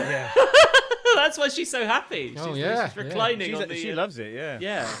 Yeah. That's why she's so happy. She's reclining on the... She loves it, yeah.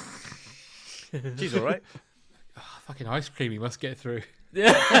 Yeah. She's all right. Oh, fucking ice cream, he must get through.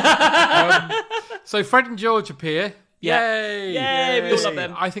 So Fred and George appear. Yeah. Yay, we all love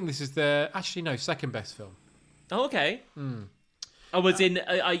them. I think this is their, actually no, second best film. Oh, okay. I was in,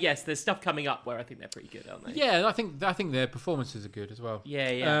 yes, there's stuff coming up where I think they're pretty good, aren't they? Yeah, I think their performances are good as well.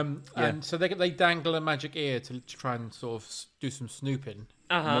 Yeah. And so they dangle a magic ear to try and sort of do some snooping.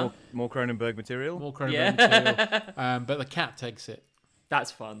 More Cronenberg material. Material. But the cat takes it. That's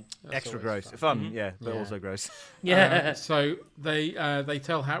fun. That's extra gross. Fun. Fun, but also gross. Yeah. So they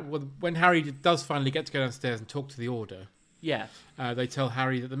tell Harry, when Harry does finally get to go downstairs and talk to the Order. Yeah. They tell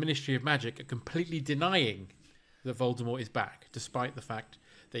Harry that the Ministry of Magic are completely denying that Voldemort is back, despite the fact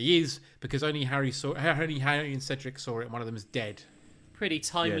that he is, because only Harry and Cedric saw it, and one of them is dead. Pretty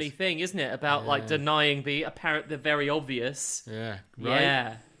timely thing, isn't it? About like denying the very obvious. Yeah.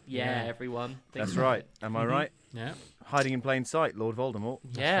 Right? Yeah. Everyone. That's right. Am I right? Yeah. Hiding in plain sight, Lord Voldemort.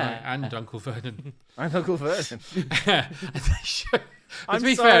 Yeah. Right. And Uncle Vernon. And Uncle Vernon. I'm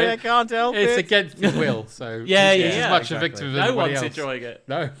sorry, fair, I can't help it. It's against his will, so yeah. as much a victim as anybody else. No one's enjoying it.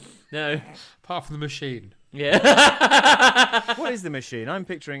 No. Apart from the machine. Yeah. What is the machine? I'm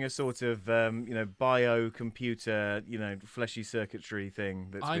picturing a sort of, bio-computer, fleshy circuitry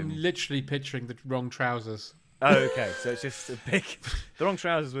thing. I'm literally picturing the wrong trousers. Oh, okay. So it's just the wrong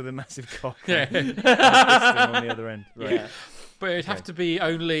trousers with a massive cock. Yeah. On the other end. Right. Yeah. But it'd have to be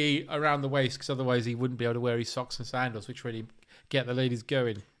only around the waist, because otherwise he wouldn't be able to wear his socks and sandals, which really get the ladies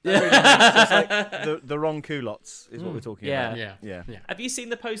going. So it's like the wrong culottes is what we're talking about. Yeah. Have you seen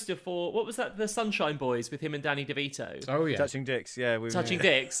the poster for, what was that, the Sunshine Boys with him and Danny DeVito? Oh yeah, Touching Dicks. Yeah, Touching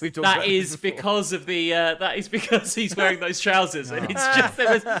Dicks. We've talked about is because of the. That is because he's wearing those trousers, and it's just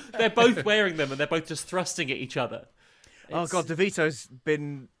they're both wearing them, and they're both just thrusting at each other. Oh God, DeVito's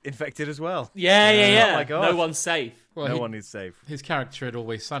been infected as well. Yeah. Oh my God, no one's safe. Well, no one is safe. His character in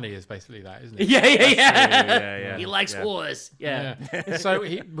Always Sunny is basically that, isn't it? Yeah. He likes wars. Yeah. So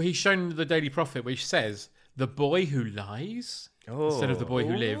he's shown the Daily Prophet, which says the boy who lies instead of the boy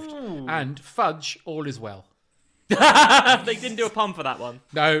who lived, and fudge, all is well. They didn't do a pun for that one.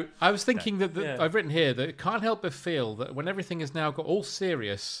 No, I was thinking that I've written here that it can't help but feel that when everything has now got all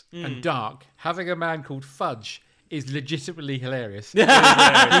serious and dark, having a man called Fudge is legitimately hilarious. He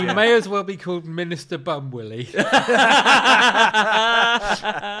may as well be called Minister Bumwilly.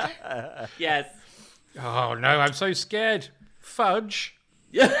 Yes. Oh no, I'm so scared. Fudge.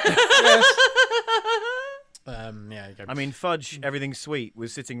 Yes. I mean, Fudge, everything's sweet,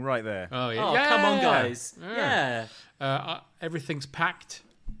 was sitting right there. Oh yeah. Oh, come on, guys. Yeah. Everything's packed.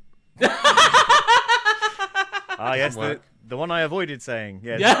 Yes, the one I avoided saying.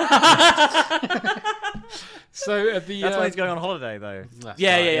 Yes. So that's why he's going on holiday, though.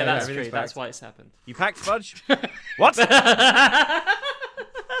 Yeah, that's true. Packed. That's why it's happened. You packed Fudge? What?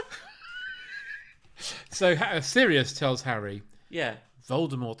 So Sirius tells Harry,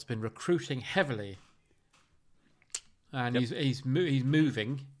 Voldemort's been recruiting heavily, and he's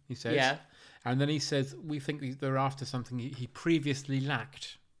moving. He says, and then he says, we think they're after something he previously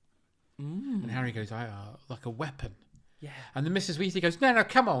lacked. And Harry goes, like a weapon. Yeah. And then Mrs. Weasley goes, no,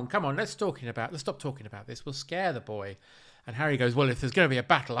 come on, let's stop talking about this. We'll scare the boy. And Harry goes, well, if there's going to be a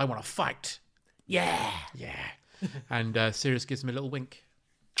battle, I want to fight. Yeah. And Sirius gives him a little wink.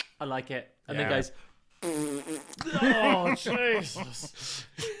 I like it. And then goes, oh, Jesus.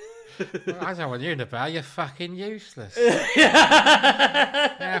 I don't want you to bow. You're fucking useless.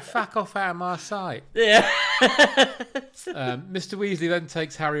 Fuck off out of my sight. Yeah. Mr. Weasley then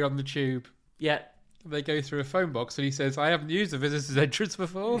takes Harry on the tube. Yeah. They go through a phone box and he says, I haven't used the visitor's entrance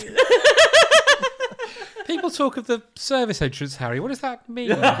before. People talk of the service entrance, Harry. What does that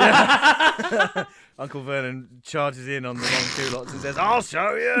mean? Uncle Vernon charges in on the wrong culottes and says, I'll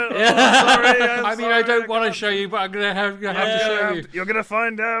show you. I'm sorry. I don't want to show you, but I'm going to have to show you. You're going to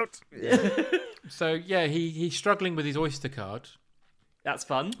find out. So, he's struggling with his Oyster card. That's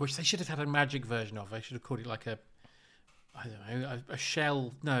fun. Which they should have had a magic version of. They should have called it like a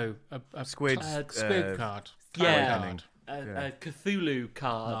shell. No, a squid card. A Cthulhu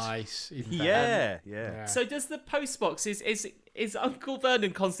card. Nice. Yeah. So does the postbox is Uncle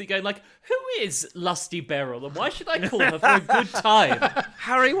Vernon constantly going like, who is Lusty Beryl and why should I call her for a good time?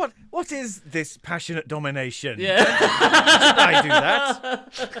 Harry, what is this passionate domination? Yeah. Should I do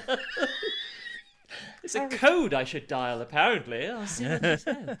that? It's a code I should dial, apparently. I'll see what he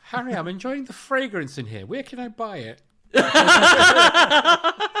says. Harry, I'm enjoying the fragrance in here. Where can I buy it?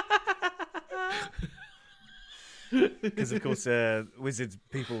 Because of course, wizards,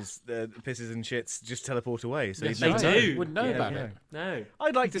 people's pisses and shits just teleport away. So Yes, you they do. Wouldn't know about it. No.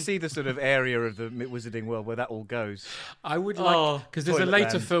 I'd like to see the sort of area of the wizarding world where that all goes. I would like, because there's a Toilet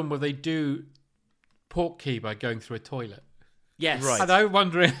later land. film where they do Portkey by going through a toilet. Yes. Right. And I'm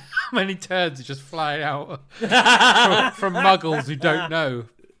wondering how many turds are just flying out from muggles who don't know.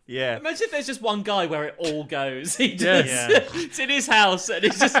 Yeah. Imagine if there's just one guy where it all goes. He Yes. just, it's in his house, and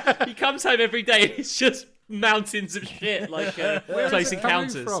it's just he comes home every day, and it's just mountains of shit like Close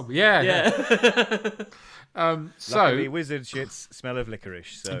Encounters. Yeah. So Luckily, wizard shits smell of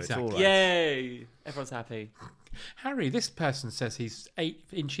licorice, so it's all right. Yay! Everyone's happy. Harry, this person says he's 8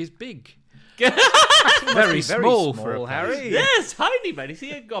 inches big. Very small for a Harry. Yes, tiny man. Is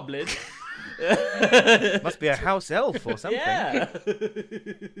he a goblin? Must be a house elf or something. Yeah.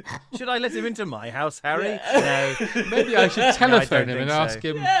 Should I let him into my house, Harry? Yeah. No. Maybe I should telephone him think and so. ask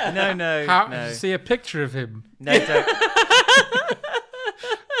him No. see a picture of him. No, don't.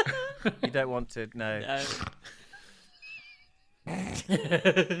 You don't want to. No.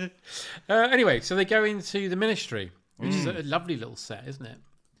 Anyway, so they go into the ministry, which is a lovely little set, isn't it?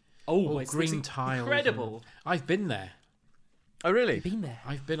 Oh, All it's green tiles. incredible. I've been there. Oh, really? Been there.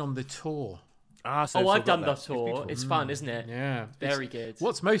 I've been on the tour. So I've done got the that. tour. It's fun, isn't it? Yeah. Very good.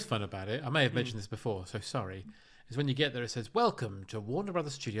 What's most fun about it, I may have mentioned this before, so sorry, is when you get there it says, "Welcome to Warner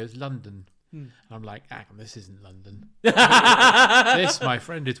Brothers Studios, London." And I'm like, this isn't London. This, my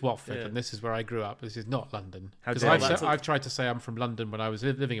friend, is Watford, and this is where I grew up. This is not London. Because I've tried to say I'm from London when I was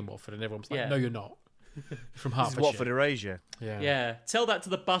living in Watford, and everyone's like, no, you're not. You're from This is Hertfordshire. Watford Erasure. Yeah. Tell that to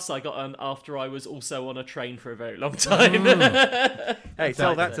the bus I got on after I was also on a train for a very long time. Hey,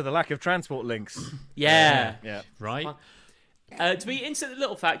 tell that to the lack of transport links. Yeah. Right? Do we insert a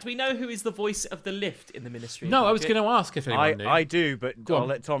little fact? Do we know who is the voice of the lift in the Ministry? No, I was going to ask if anyone knew. I do, but I'll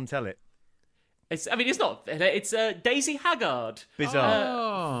let Tom tell it. It's not. It's Daisy Haggard.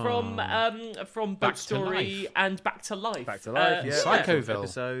 Bizarre. From Boat Story and Back to Life. Back to Life, yeah. Psychoville.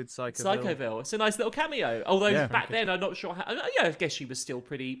 Episode, Psychoville. It's a nice little cameo. Although back Okay. then, I'm not sure how. I guess she was still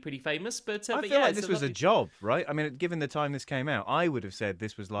pretty famous. But I but feel yeah, like this was a job, right? I mean, given the time this came out, I would have said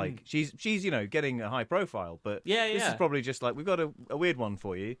this was like she's getting a high profile, but this is probably just like we've got a weird one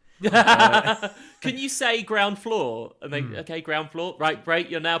for you. Can you say ground floor? And they okay, ground floor. Right, great.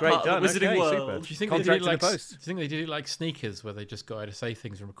 You're now Great, part done. of the Wizarding Okay, World. super. Do you think Contract they did it in the like? post. Do you think they did it like Sneakers, where they just got her to say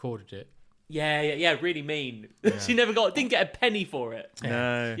things and recorded it? Yeah. Really mean. She didn't get a penny for it.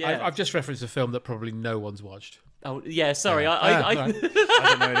 No. Yeah. I've just referenced a film that probably no one's watched. Oh yeah, sorry. Right. I I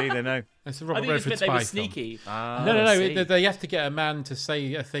don't know it either. No. It's a I Robert think it's Redford meant they were spy film. sneaky. No. They have to get a man to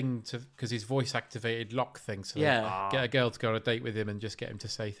say a thing because his voice activated lock thing. So they get a girl to go on a date with him and just get him to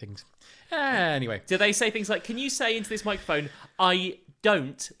say things. Anyway, Do they say things like, "Can you say into this microphone, I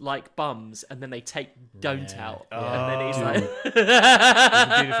don't like bums," and then they take "don't" out, and then he's like, There's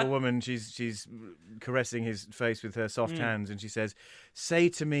a beautiful woman. She's caressing his face with her soft hands, and she says, "Say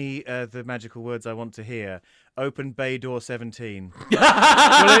to me the magical words I want to hear. Open bay door 17."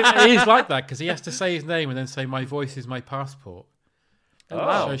 well, it is like that because he has to say his name and then say, "My voice is my passport."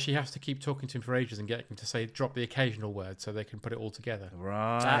 Oh. So she has to keep talking to him for ages and get him to drop the occasional word so they can put it all together.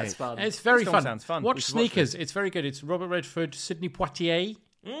 Right. "That's fun." It's very This film fun. sounds fun. We Watch should watch Sneakers. It's very good. It's Robert Redford, Sidney Poitier.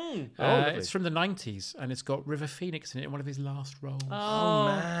 It's from the 90s and it's got River Phoenix in it in one of his last roles. Oh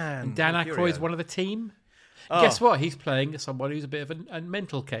man. And Dan Mercurio. Aykroyd's one of the team. Guess what? He's playing someone who's a bit of a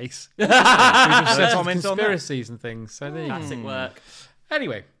mental case. Who's obsessed with conspiracies and things. So there you go. Classic work.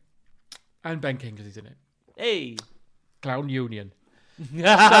 Anyway, and Ben Kingsley's in it. Hey. Clown Union. So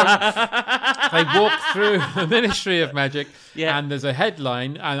they walk through the Ministry of Magic, and there's a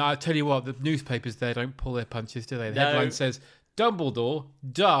headline. And I tell you what, the newspapers there don't pull their punches, do they? The headline says, "Dumbledore,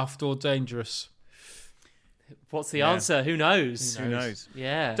 daft or dangerous." What's the answer? Who knows? Who knows?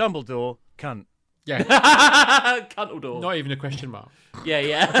 Yeah. Dumbledore, cunt. Yeah. Cuntledore. Not even a question mark.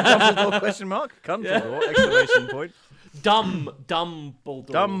 Yeah. Dumbledore, question mark? Cuntledore, exclamation point. Dumbledore.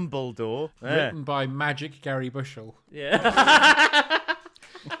 Dumbledore. Written by Magic Gary Bushell. Yeah.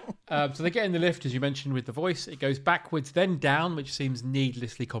 So they get in the lift, as you mentioned, with the voice. It goes backwards, then down, which seems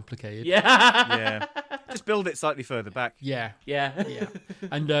needlessly complicated. Yeah. Just build it slightly further back. Yeah. Yeah.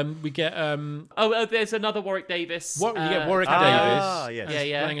 And we get... Oh, there's another Warwick Davis. You get Warwick Davis. Yes.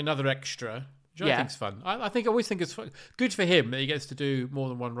 Yeah. Playing another extra, which I think's fun. I always think it's fun. Good for him that he gets to do more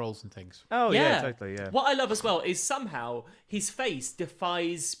than one roles and things. Oh, yeah, totally, yeah. What I love as well is somehow his face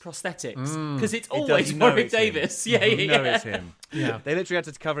defies prosthetics because it's It does, always you know Warwick it's him. Davis. Yeah. You know it's him. Yeah. They literally had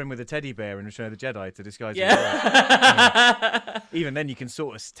to cover him with a teddy bear in Return of the Jedi to disguise him. Even then, you can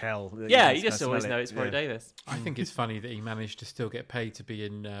sort of tell. That You just always know it's Warwick Davis. I think it's funny that he managed to still get paid to be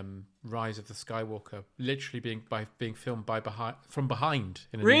in Rise of the Skywalker, literally being filmed from behind.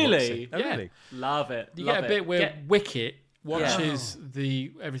 In a Really? Oh, really? Love it. You get a bit where Wicket watches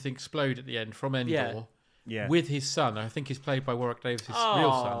everything explode at the end from Endor. Yeah. With his son. I think he's played by Warwick Davis' real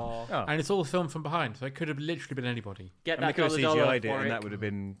son. Oh. And it's all filmed from behind, so it could have literally been anybody. Get they that could have CGI'd it, Warwick. and that would have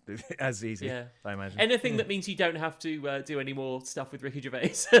been as easy, I imagine. Anything that means you don't have to do any more stuff with Ricky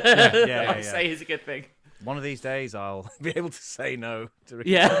Gervais, I say is a good thing. One of these days, I'll be able to say no to Ricky.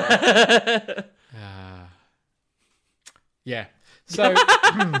 Yeah. So,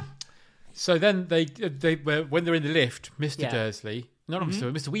 so then they when they're in the lift, Mr. Dursley. Not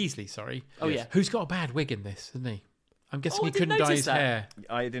Mr. Weasley, sorry. Oh, yeah. Who's got a bad wig in this, isn't he? I'm guessing he couldn't didn't dye notice his that. hair.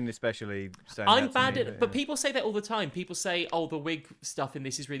 I didn't especially stand I'm out to bad me, at it, but people say that all the time. People say, "Oh, the wig stuff in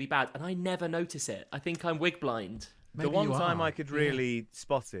this is really bad," and I never notice it. I think I'm wig blind. The one time I could really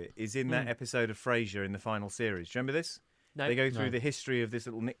spot it is in that episode of Frasier in the final series. Do you remember this? No. They go through the history of this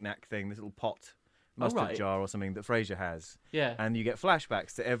little knick-knack thing, this little pot, mustard jar or something that Frasier has. Yeah. And you get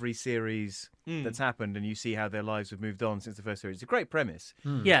flashbacks to every series that's happened, and you see how their lives have moved on since the first series. It's a great premise.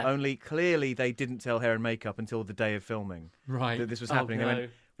 Yeah. Only clearly they didn't tell hair and makeup until the day of filming that this was happening. No. They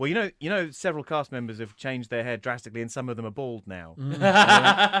went, well, you know, several cast members have changed their hair drastically, and some of them are bald now.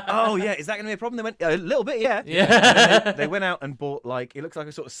 Oh, yeah, is that going to be a problem? They went, a little bit, yeah. And they went out and bought, it looks like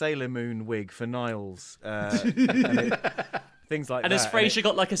a sort of Sailor Moon wig for Niles. Things like and that. has Frasier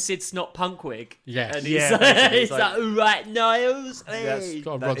got like a Sid Snot punk wig? Yes. And he's like, all right, Niles. He's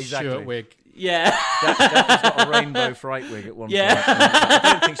got a Rod Stewart wig. Yeah. Daphne's got a rainbow fright wig at one point. I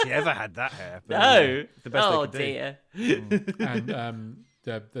don't think she ever had that hair. But, no. The best oh, they dear. do. And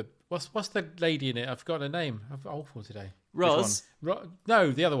what's the lady in it? I've forgotten her name. I'm awful today. Roz?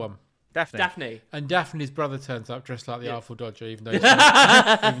 No, the other one. Daphne. And Daphne's brother turns up dressed like the Artful Dodger, even though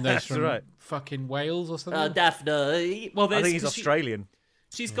he's from fucking Wales or something. Daphne. Well, I think he's Australian.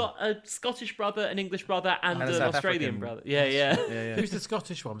 She's got a Scottish brother, an English brother, and an South Australian African. brother. Yeah. Who's the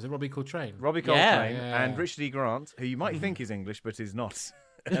Scottish one? Was it Robbie Coltrane? Robbie Coltrane and Richard E. Grant, who you might think is English, but is not.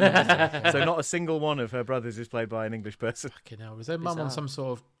 So not a single one of her brothers is played by an English person. Fucking hell. Was their mum on some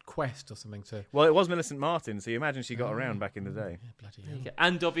sort of quest or something to... Well, it was Millicent Martin, so you imagine she got around back in the day. Yeah, bloody hell.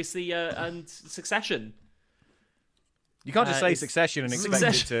 And obviously, and Succession. You can't just say Succession and expect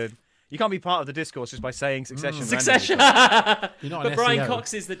it to... You can't be part of the discourse just by saying Succession. Succession. But Brian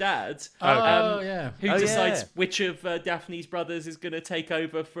Cox is the dad. Who decides which of Daphne's brothers is going to take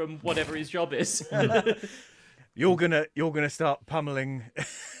over from whatever his job is. You're gonna start pummeling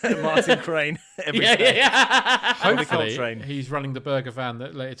Martin Crane every day. Hopefully, he's running the burger van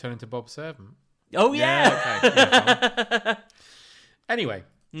that later turned into Bob's servant. Oh yeah. Anyway,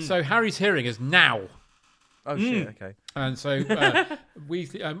 so Harry's hearing is now. Oh shit! Okay. And so Mr.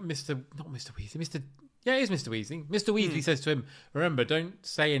 Weasley. Mr. Weasley says to him, "Remember, don't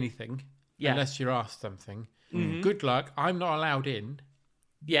say anything unless you're asked something. Good luck. I'm not allowed in.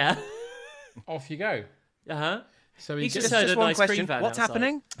 Yeah. Off you go." So he just heard a nice question. van What's outside.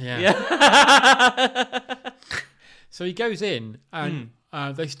 happening? Yeah. So he goes in, and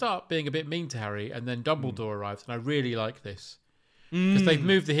they start being a bit mean to Harry, and then Dumbledore arrives, and I really like this because they've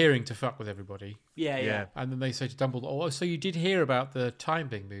moved the hearing to fuck with everybody. Yeah. And then they say to Dumbledore, "Oh, so you did hear about the time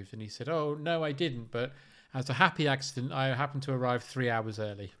being moved?" And he said, "Oh, no, I didn't, but." As a happy accident, I happened to arrive 3 hours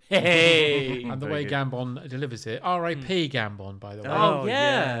early. Hey! And the way Gambon delivers it, R.I.P. Gambon, by the way. Oh,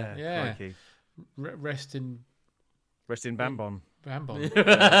 yeah. Rest in Bambon. Bambon. He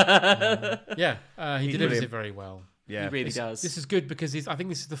delivers it very well. Yeah, he really does. This is good because I think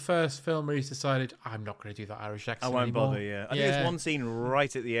this is the first film where he's decided, I'm not going to do that Irish accent I won't anymore. bother, I think there's one scene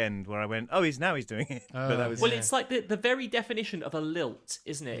right at the end where I went, he's doing it. But that was it's like the very definition of a lilt,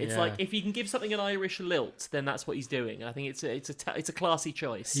 isn't it? It's like if you can give something an Irish lilt, then that's what he's doing. And I think it's a classy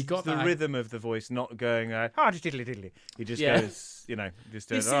choice. He got the rhythm of the voice, not going, diddly diddly. He just goes, just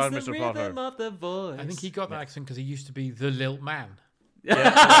this is Mr. the Potter. rhythm of the voice. I think he got that accent because he used to be the lilt man.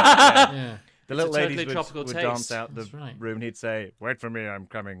 Yeah. The little totally ladies would taste. dance out the room and he'd say, "Wait for me, I'm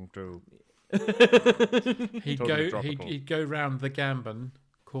coming to." He'd go round the Gambon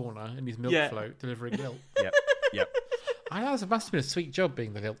corner in his milk float delivering lilt. Yep. I know it must have been a sweet job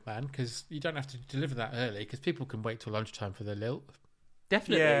being the lilt man because you don't have to deliver that early because people can wait till lunchtime for the lilt.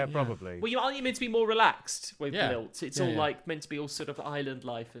 Definitely. Yeah, probably. Well, aren't you meant to be more relaxed with the lilt? It's all meant to be all sort of island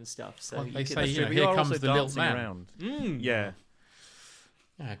life and stuff. So they say, here comes the lilt man. Around. Yeah.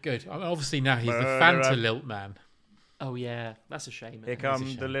 Yeah, good. I mean, obviously now he's the Fanta lilt man. Oh yeah, that's a shame. Here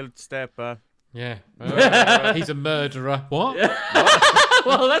comes the lilt stepper. Yeah. He's a murderer. What?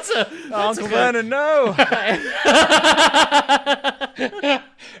 Well, that's Uncle Vernon, no.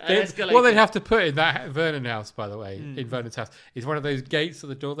 What they'd have to put in that Vernon house, by the way, in Vernon's house, is one of those gates at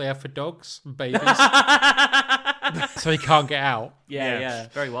the door they have for dogs and babies. So he can't get out. Yeah.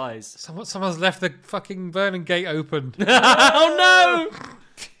 Very wise. Someone's left the fucking Vernon gate open. Oh no!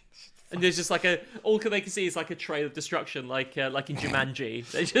 And there's just all they can see is like a trail of destruction, like in Jumanji.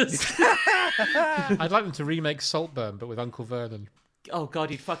 They just. I'd like them to remake Saltburn, but with Uncle Vernon. Oh god,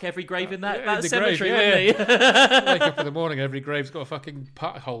 he'd fuck every grave in that the cemetery, grave, wouldn't he? Wake up in the morning, every grave's got a fucking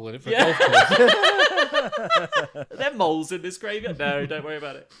hole in it for a golf course. Are there moles in this graveyard? No, don't worry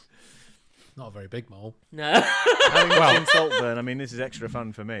about it. Not a very big mole. No. Having seen Saltburn, I mean, this is extra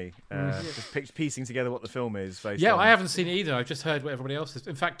fun for me. Just piecing together what the film is. Based on. I haven't seen it either. I've just heard what everybody else is.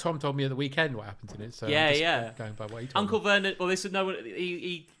 In fact, Tom told me at the weekend what happened in it. So I'm just going by what he told Uncle me. Vernon. Well, this is no one.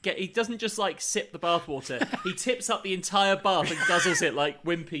 He doesn't just like sip the bathwater. He tips up the entire bath and guzzles it like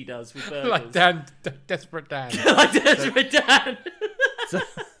Wimpy does with burgers. Like Dan, Desperate Dan. Like Desperate Dan.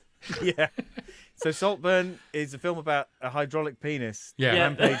 Yeah. So Saltburn is a film about a hydraulic penis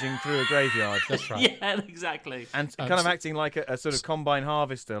rampaging through a graveyard. That's right. Yeah, exactly. And kind of acting like a sort of combine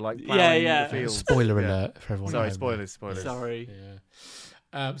harvester, like ploughing the fields. Spoiler alert for everyone. Sorry, spoilers. Sorry.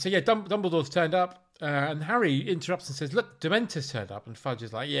 Yeah. Dumbledore's turned up, and Harry interrupts and says, "Look, Dementors turned up." And Fudge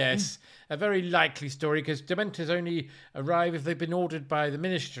is like, "Yes, a very likely story because Dementors only arrive if they've been ordered by the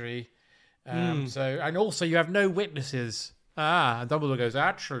Ministry. And also you have no witnesses." And Dumbledore goes,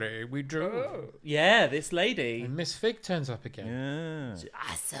 "Actually, we do." Oh. Yeah, this lady. And Miss Fig turns up again. Yeah.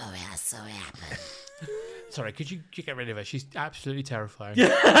 I saw it happen. Sorry, could you get rid of her? She's absolutely terrifying. I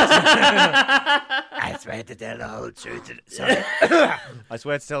swear to tell the whole truth. Sorry. I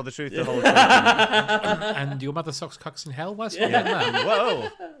swear to tell the truth, the whole truth. And your mother sucks cocks in hell? What's that? Whoa.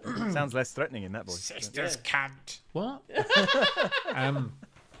 Sounds less threatening in that voice. Sisters can't. What?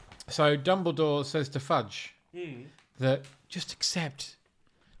 So Dumbledore says to Fudge that just accept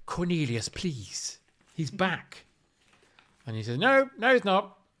Cornelius, please. He's back. And he says, no, he's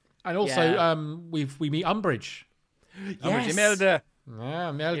not. And also, we meet Umbridge. Umbridge, Imelda. Yeah,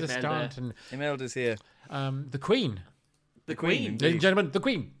 Imelda Staunton. Imelda's here. The Queen. The Queen. Ladies and gentlemen, the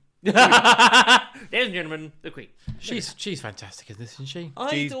Queen. Ladies and gentlemen, the Queen. She's fantastic, isn't she?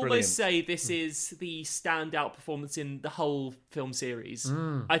 I'd almost say this is the standout performance in the whole film series.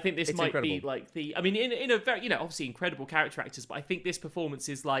 I think this might be like in a very, obviously incredible character actors, but I think this performance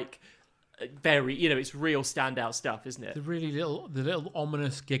is like very, it's real standout stuff, isn't it? The little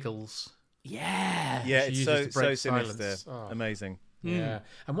ominous giggles. Yeah. Yeah, She it's so silence. sinister. Oh. Amazing. Yeah.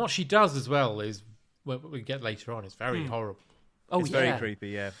 And what she does as well is, what we get later on, is very horrible. It's very creepy,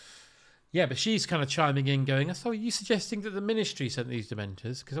 yeah. Yeah, but she's kind of chiming in, going, "So are you suggesting that the Ministry sent these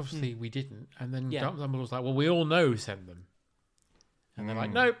Dementors? Because obviously we didn't." And then Dumbledore's like, "Well, we all know who sent them." And they're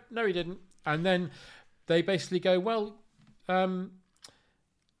like, "No, he didn't." And then they basically go, "Well,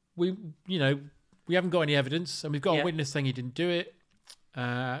 we haven't got any evidence, and we've got a witness saying he didn't do it,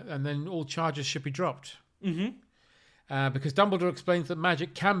 and then all charges should be dropped." Because Dumbledore explains that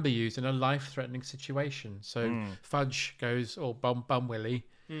magic can be used in a life-threatening situation. So Fudge goes, bum Willie.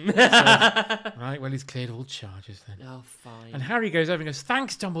 Right, well, he's cleared all charges then. Oh, fine. And Harry goes over and goes,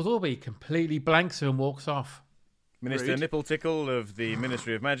 "Thanks, Dumbledore," but he completely blanks her and walks off. Minister Nipple Tickle of the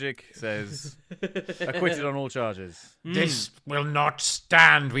Ministry of Magic says, acquitted on all charges. "This will not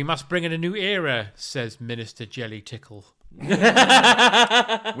stand. We must bring in a new era," says Minister Jelly Tickle.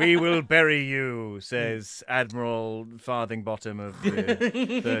 "We will bury you," says Admiral Farthingbottom of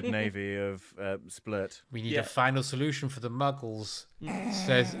the Third Navy of Splurt. "We need a final solution for the Muggles,"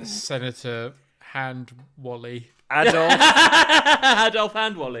 says Senator Hand Wally. Adolf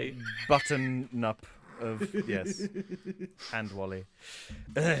Hand Wally. Button Up of, yes, Hand Wally.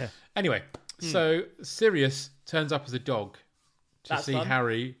 Anyway, so Sirius turns up as a dog to see fun.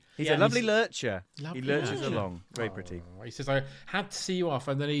 Harry. He's a lovely lurcher. He lurches along. Very pretty. He says, "I had to see you off."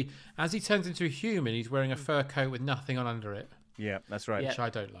 And then as he turns into a human, he's wearing a fur coat with nothing on under it. Yeah, that's right. Which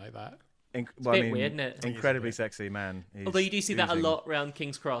I don't like that. It's a bit weird, isn't it? Incredibly sexy man. Although you do see that a lot around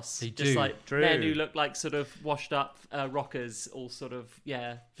King's Cross. Just like men who look like sort of washed up rockers, all sort of,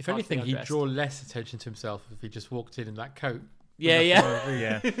 If anything, he'd draw less attention to himself if he just walked in that coat.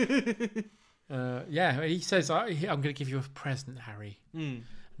 Yeah. He says, "I'm going to give you a present, Harry." And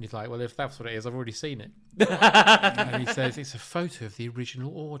he's like, "Well, if that's what it is, I've already seen it." And he says, "It's a photo of the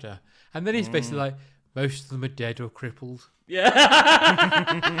original order." And then he's basically like, "Most of them are dead or crippled."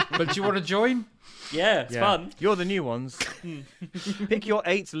 Yeah. But do you want to join? Yeah, it's fun. You're the new ones. Pick your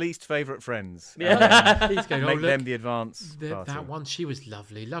 8 least favourite friends. He's going, Make them the advance. that one, she was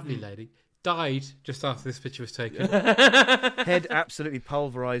lovely lady. died just after this picture was taken. Head absolutely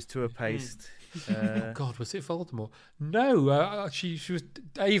pulverised to a paste. Oh God, was it Voldemort? No, she was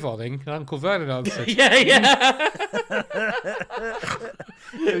Avoning, and Uncle Vernon answered. Yeah.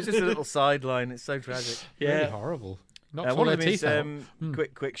 It was just a little sideline. It's so tragic. Really horrible. Not one of their them teeth is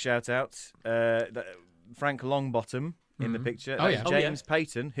quick shout out. Frank Longbottom in the picture. Oh, yeah. James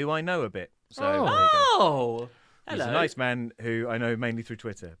Payton, who I know a bit. So there you go. Oh, he's hello. a nice man who I know mainly through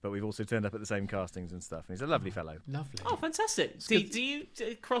Twitter, but we've also turned up at the same castings and stuff. And he's a lovely fellow. Lovely. Oh, fantastic. Do you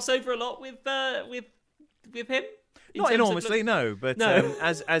cross over a lot with him? Not enormously, no. But No.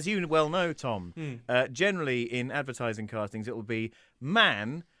 as you well know, Tom, generally in advertising castings, it will be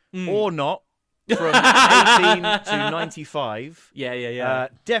man or not from 18 to 95. Yeah.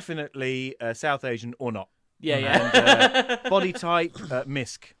 Definitely South Asian or not. Yeah. And, body type,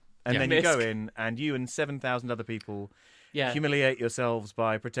 misc. And then you Misc. go in and you and 7,000 other people Yeah. humiliate yourselves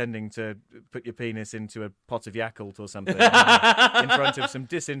by pretending to put your penis into a pot of Yakult or something in front of some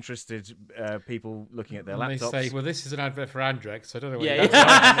disinterested people looking at their And laptops. they say, well, this is an advert for Andrex, so I don't know what Yeah, you're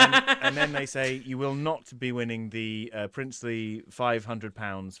Right, and then they say you will not be winning the princely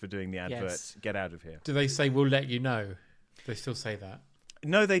 £500 for doing the advert. Yes. Get out of here. Do they say, we'll let you know? Do they still say that?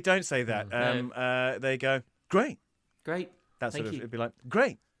 No, they don't say that. No. They go, great. Thank That's sort of, you. it'd be like,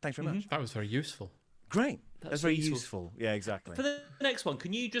 great. Thanks very much. That was very useful. Great. That's very useful. useful. Yeah, exactly. For the next one,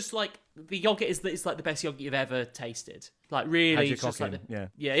 can you just the yogurt is like the best yogurt you've ever tasted? Like really, Had your it's just cock like in,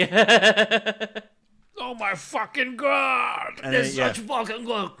 yeah. Oh my fucking God! And There's then, such fucking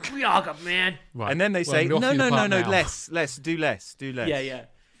good yogurt, man. Right. And then they Well, say, I'm off no, you the park now. less, do less. Yeah.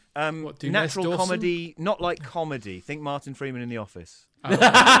 What, do less, Natural Dawson? comedy, not like comedy. Think Martin Freeman in The Office.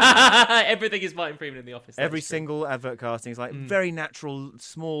 Everything is Martin Freeman in The Office. Every That's true. single advert casting is like very natural,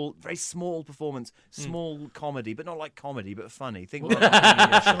 very small performance, small comedy, but not like comedy, but funny. Think Martin Freeman in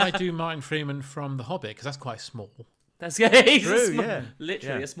The Office. Shall I do Martin Freeman from The Hobbit? Because that's quite small. That's he's True, a small, yeah.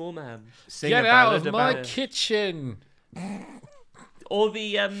 literally Yeah. a small man. Sing Get a out ballad of my about- kitchen! Or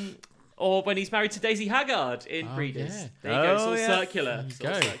the or when he's married to Daisy Haggard in Breeders. yeah. There you go. It's Oh, all yeah. circular. There you It's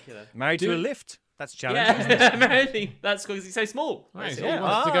all go. circular. Married to Do- a lift. That's challenging. isn't it? Yeah, apparently that's because he's so small. Right, That's so it. he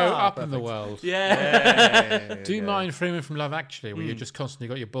wants to go up in the perfect. world. Yeah. Do Martin Freeman from Love Actually, where you just constantly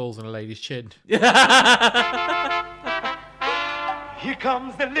got your balls on a lady's chin. Here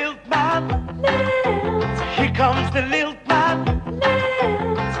comes the lilt man. Here comes the lilt man.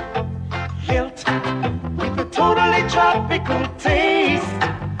 Lilt with a totally tropical taste.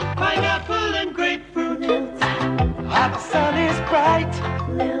 Pineapple and grapefruit. Hot sun is bright.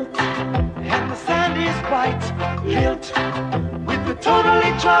 Lilt. And the sand is white. Lilt with a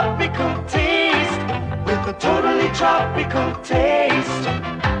totally tropical taste. With a totally tropical taste.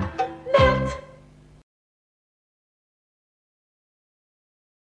 Lilt.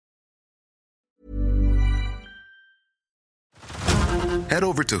 Head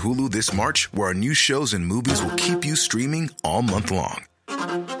over to Hulu this March, where our new shows and movies will keep you streaming all month long.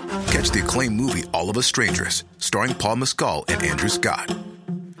 Catch the acclaimed movie All of Us Strangers, starring Paul Mescal and Andrew Scott.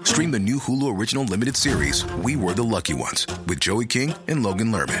 Stream the new Hulu original limited series We Were the Lucky Ones with Joey King and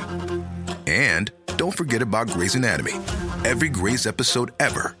Logan Lerman. And don't forget about Grey's Anatomy. Every Grey's episode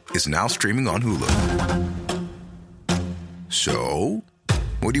ever is now streaming on Hulu. So,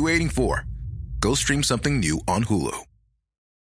 what are you waiting for? Go stream something new on Hulu.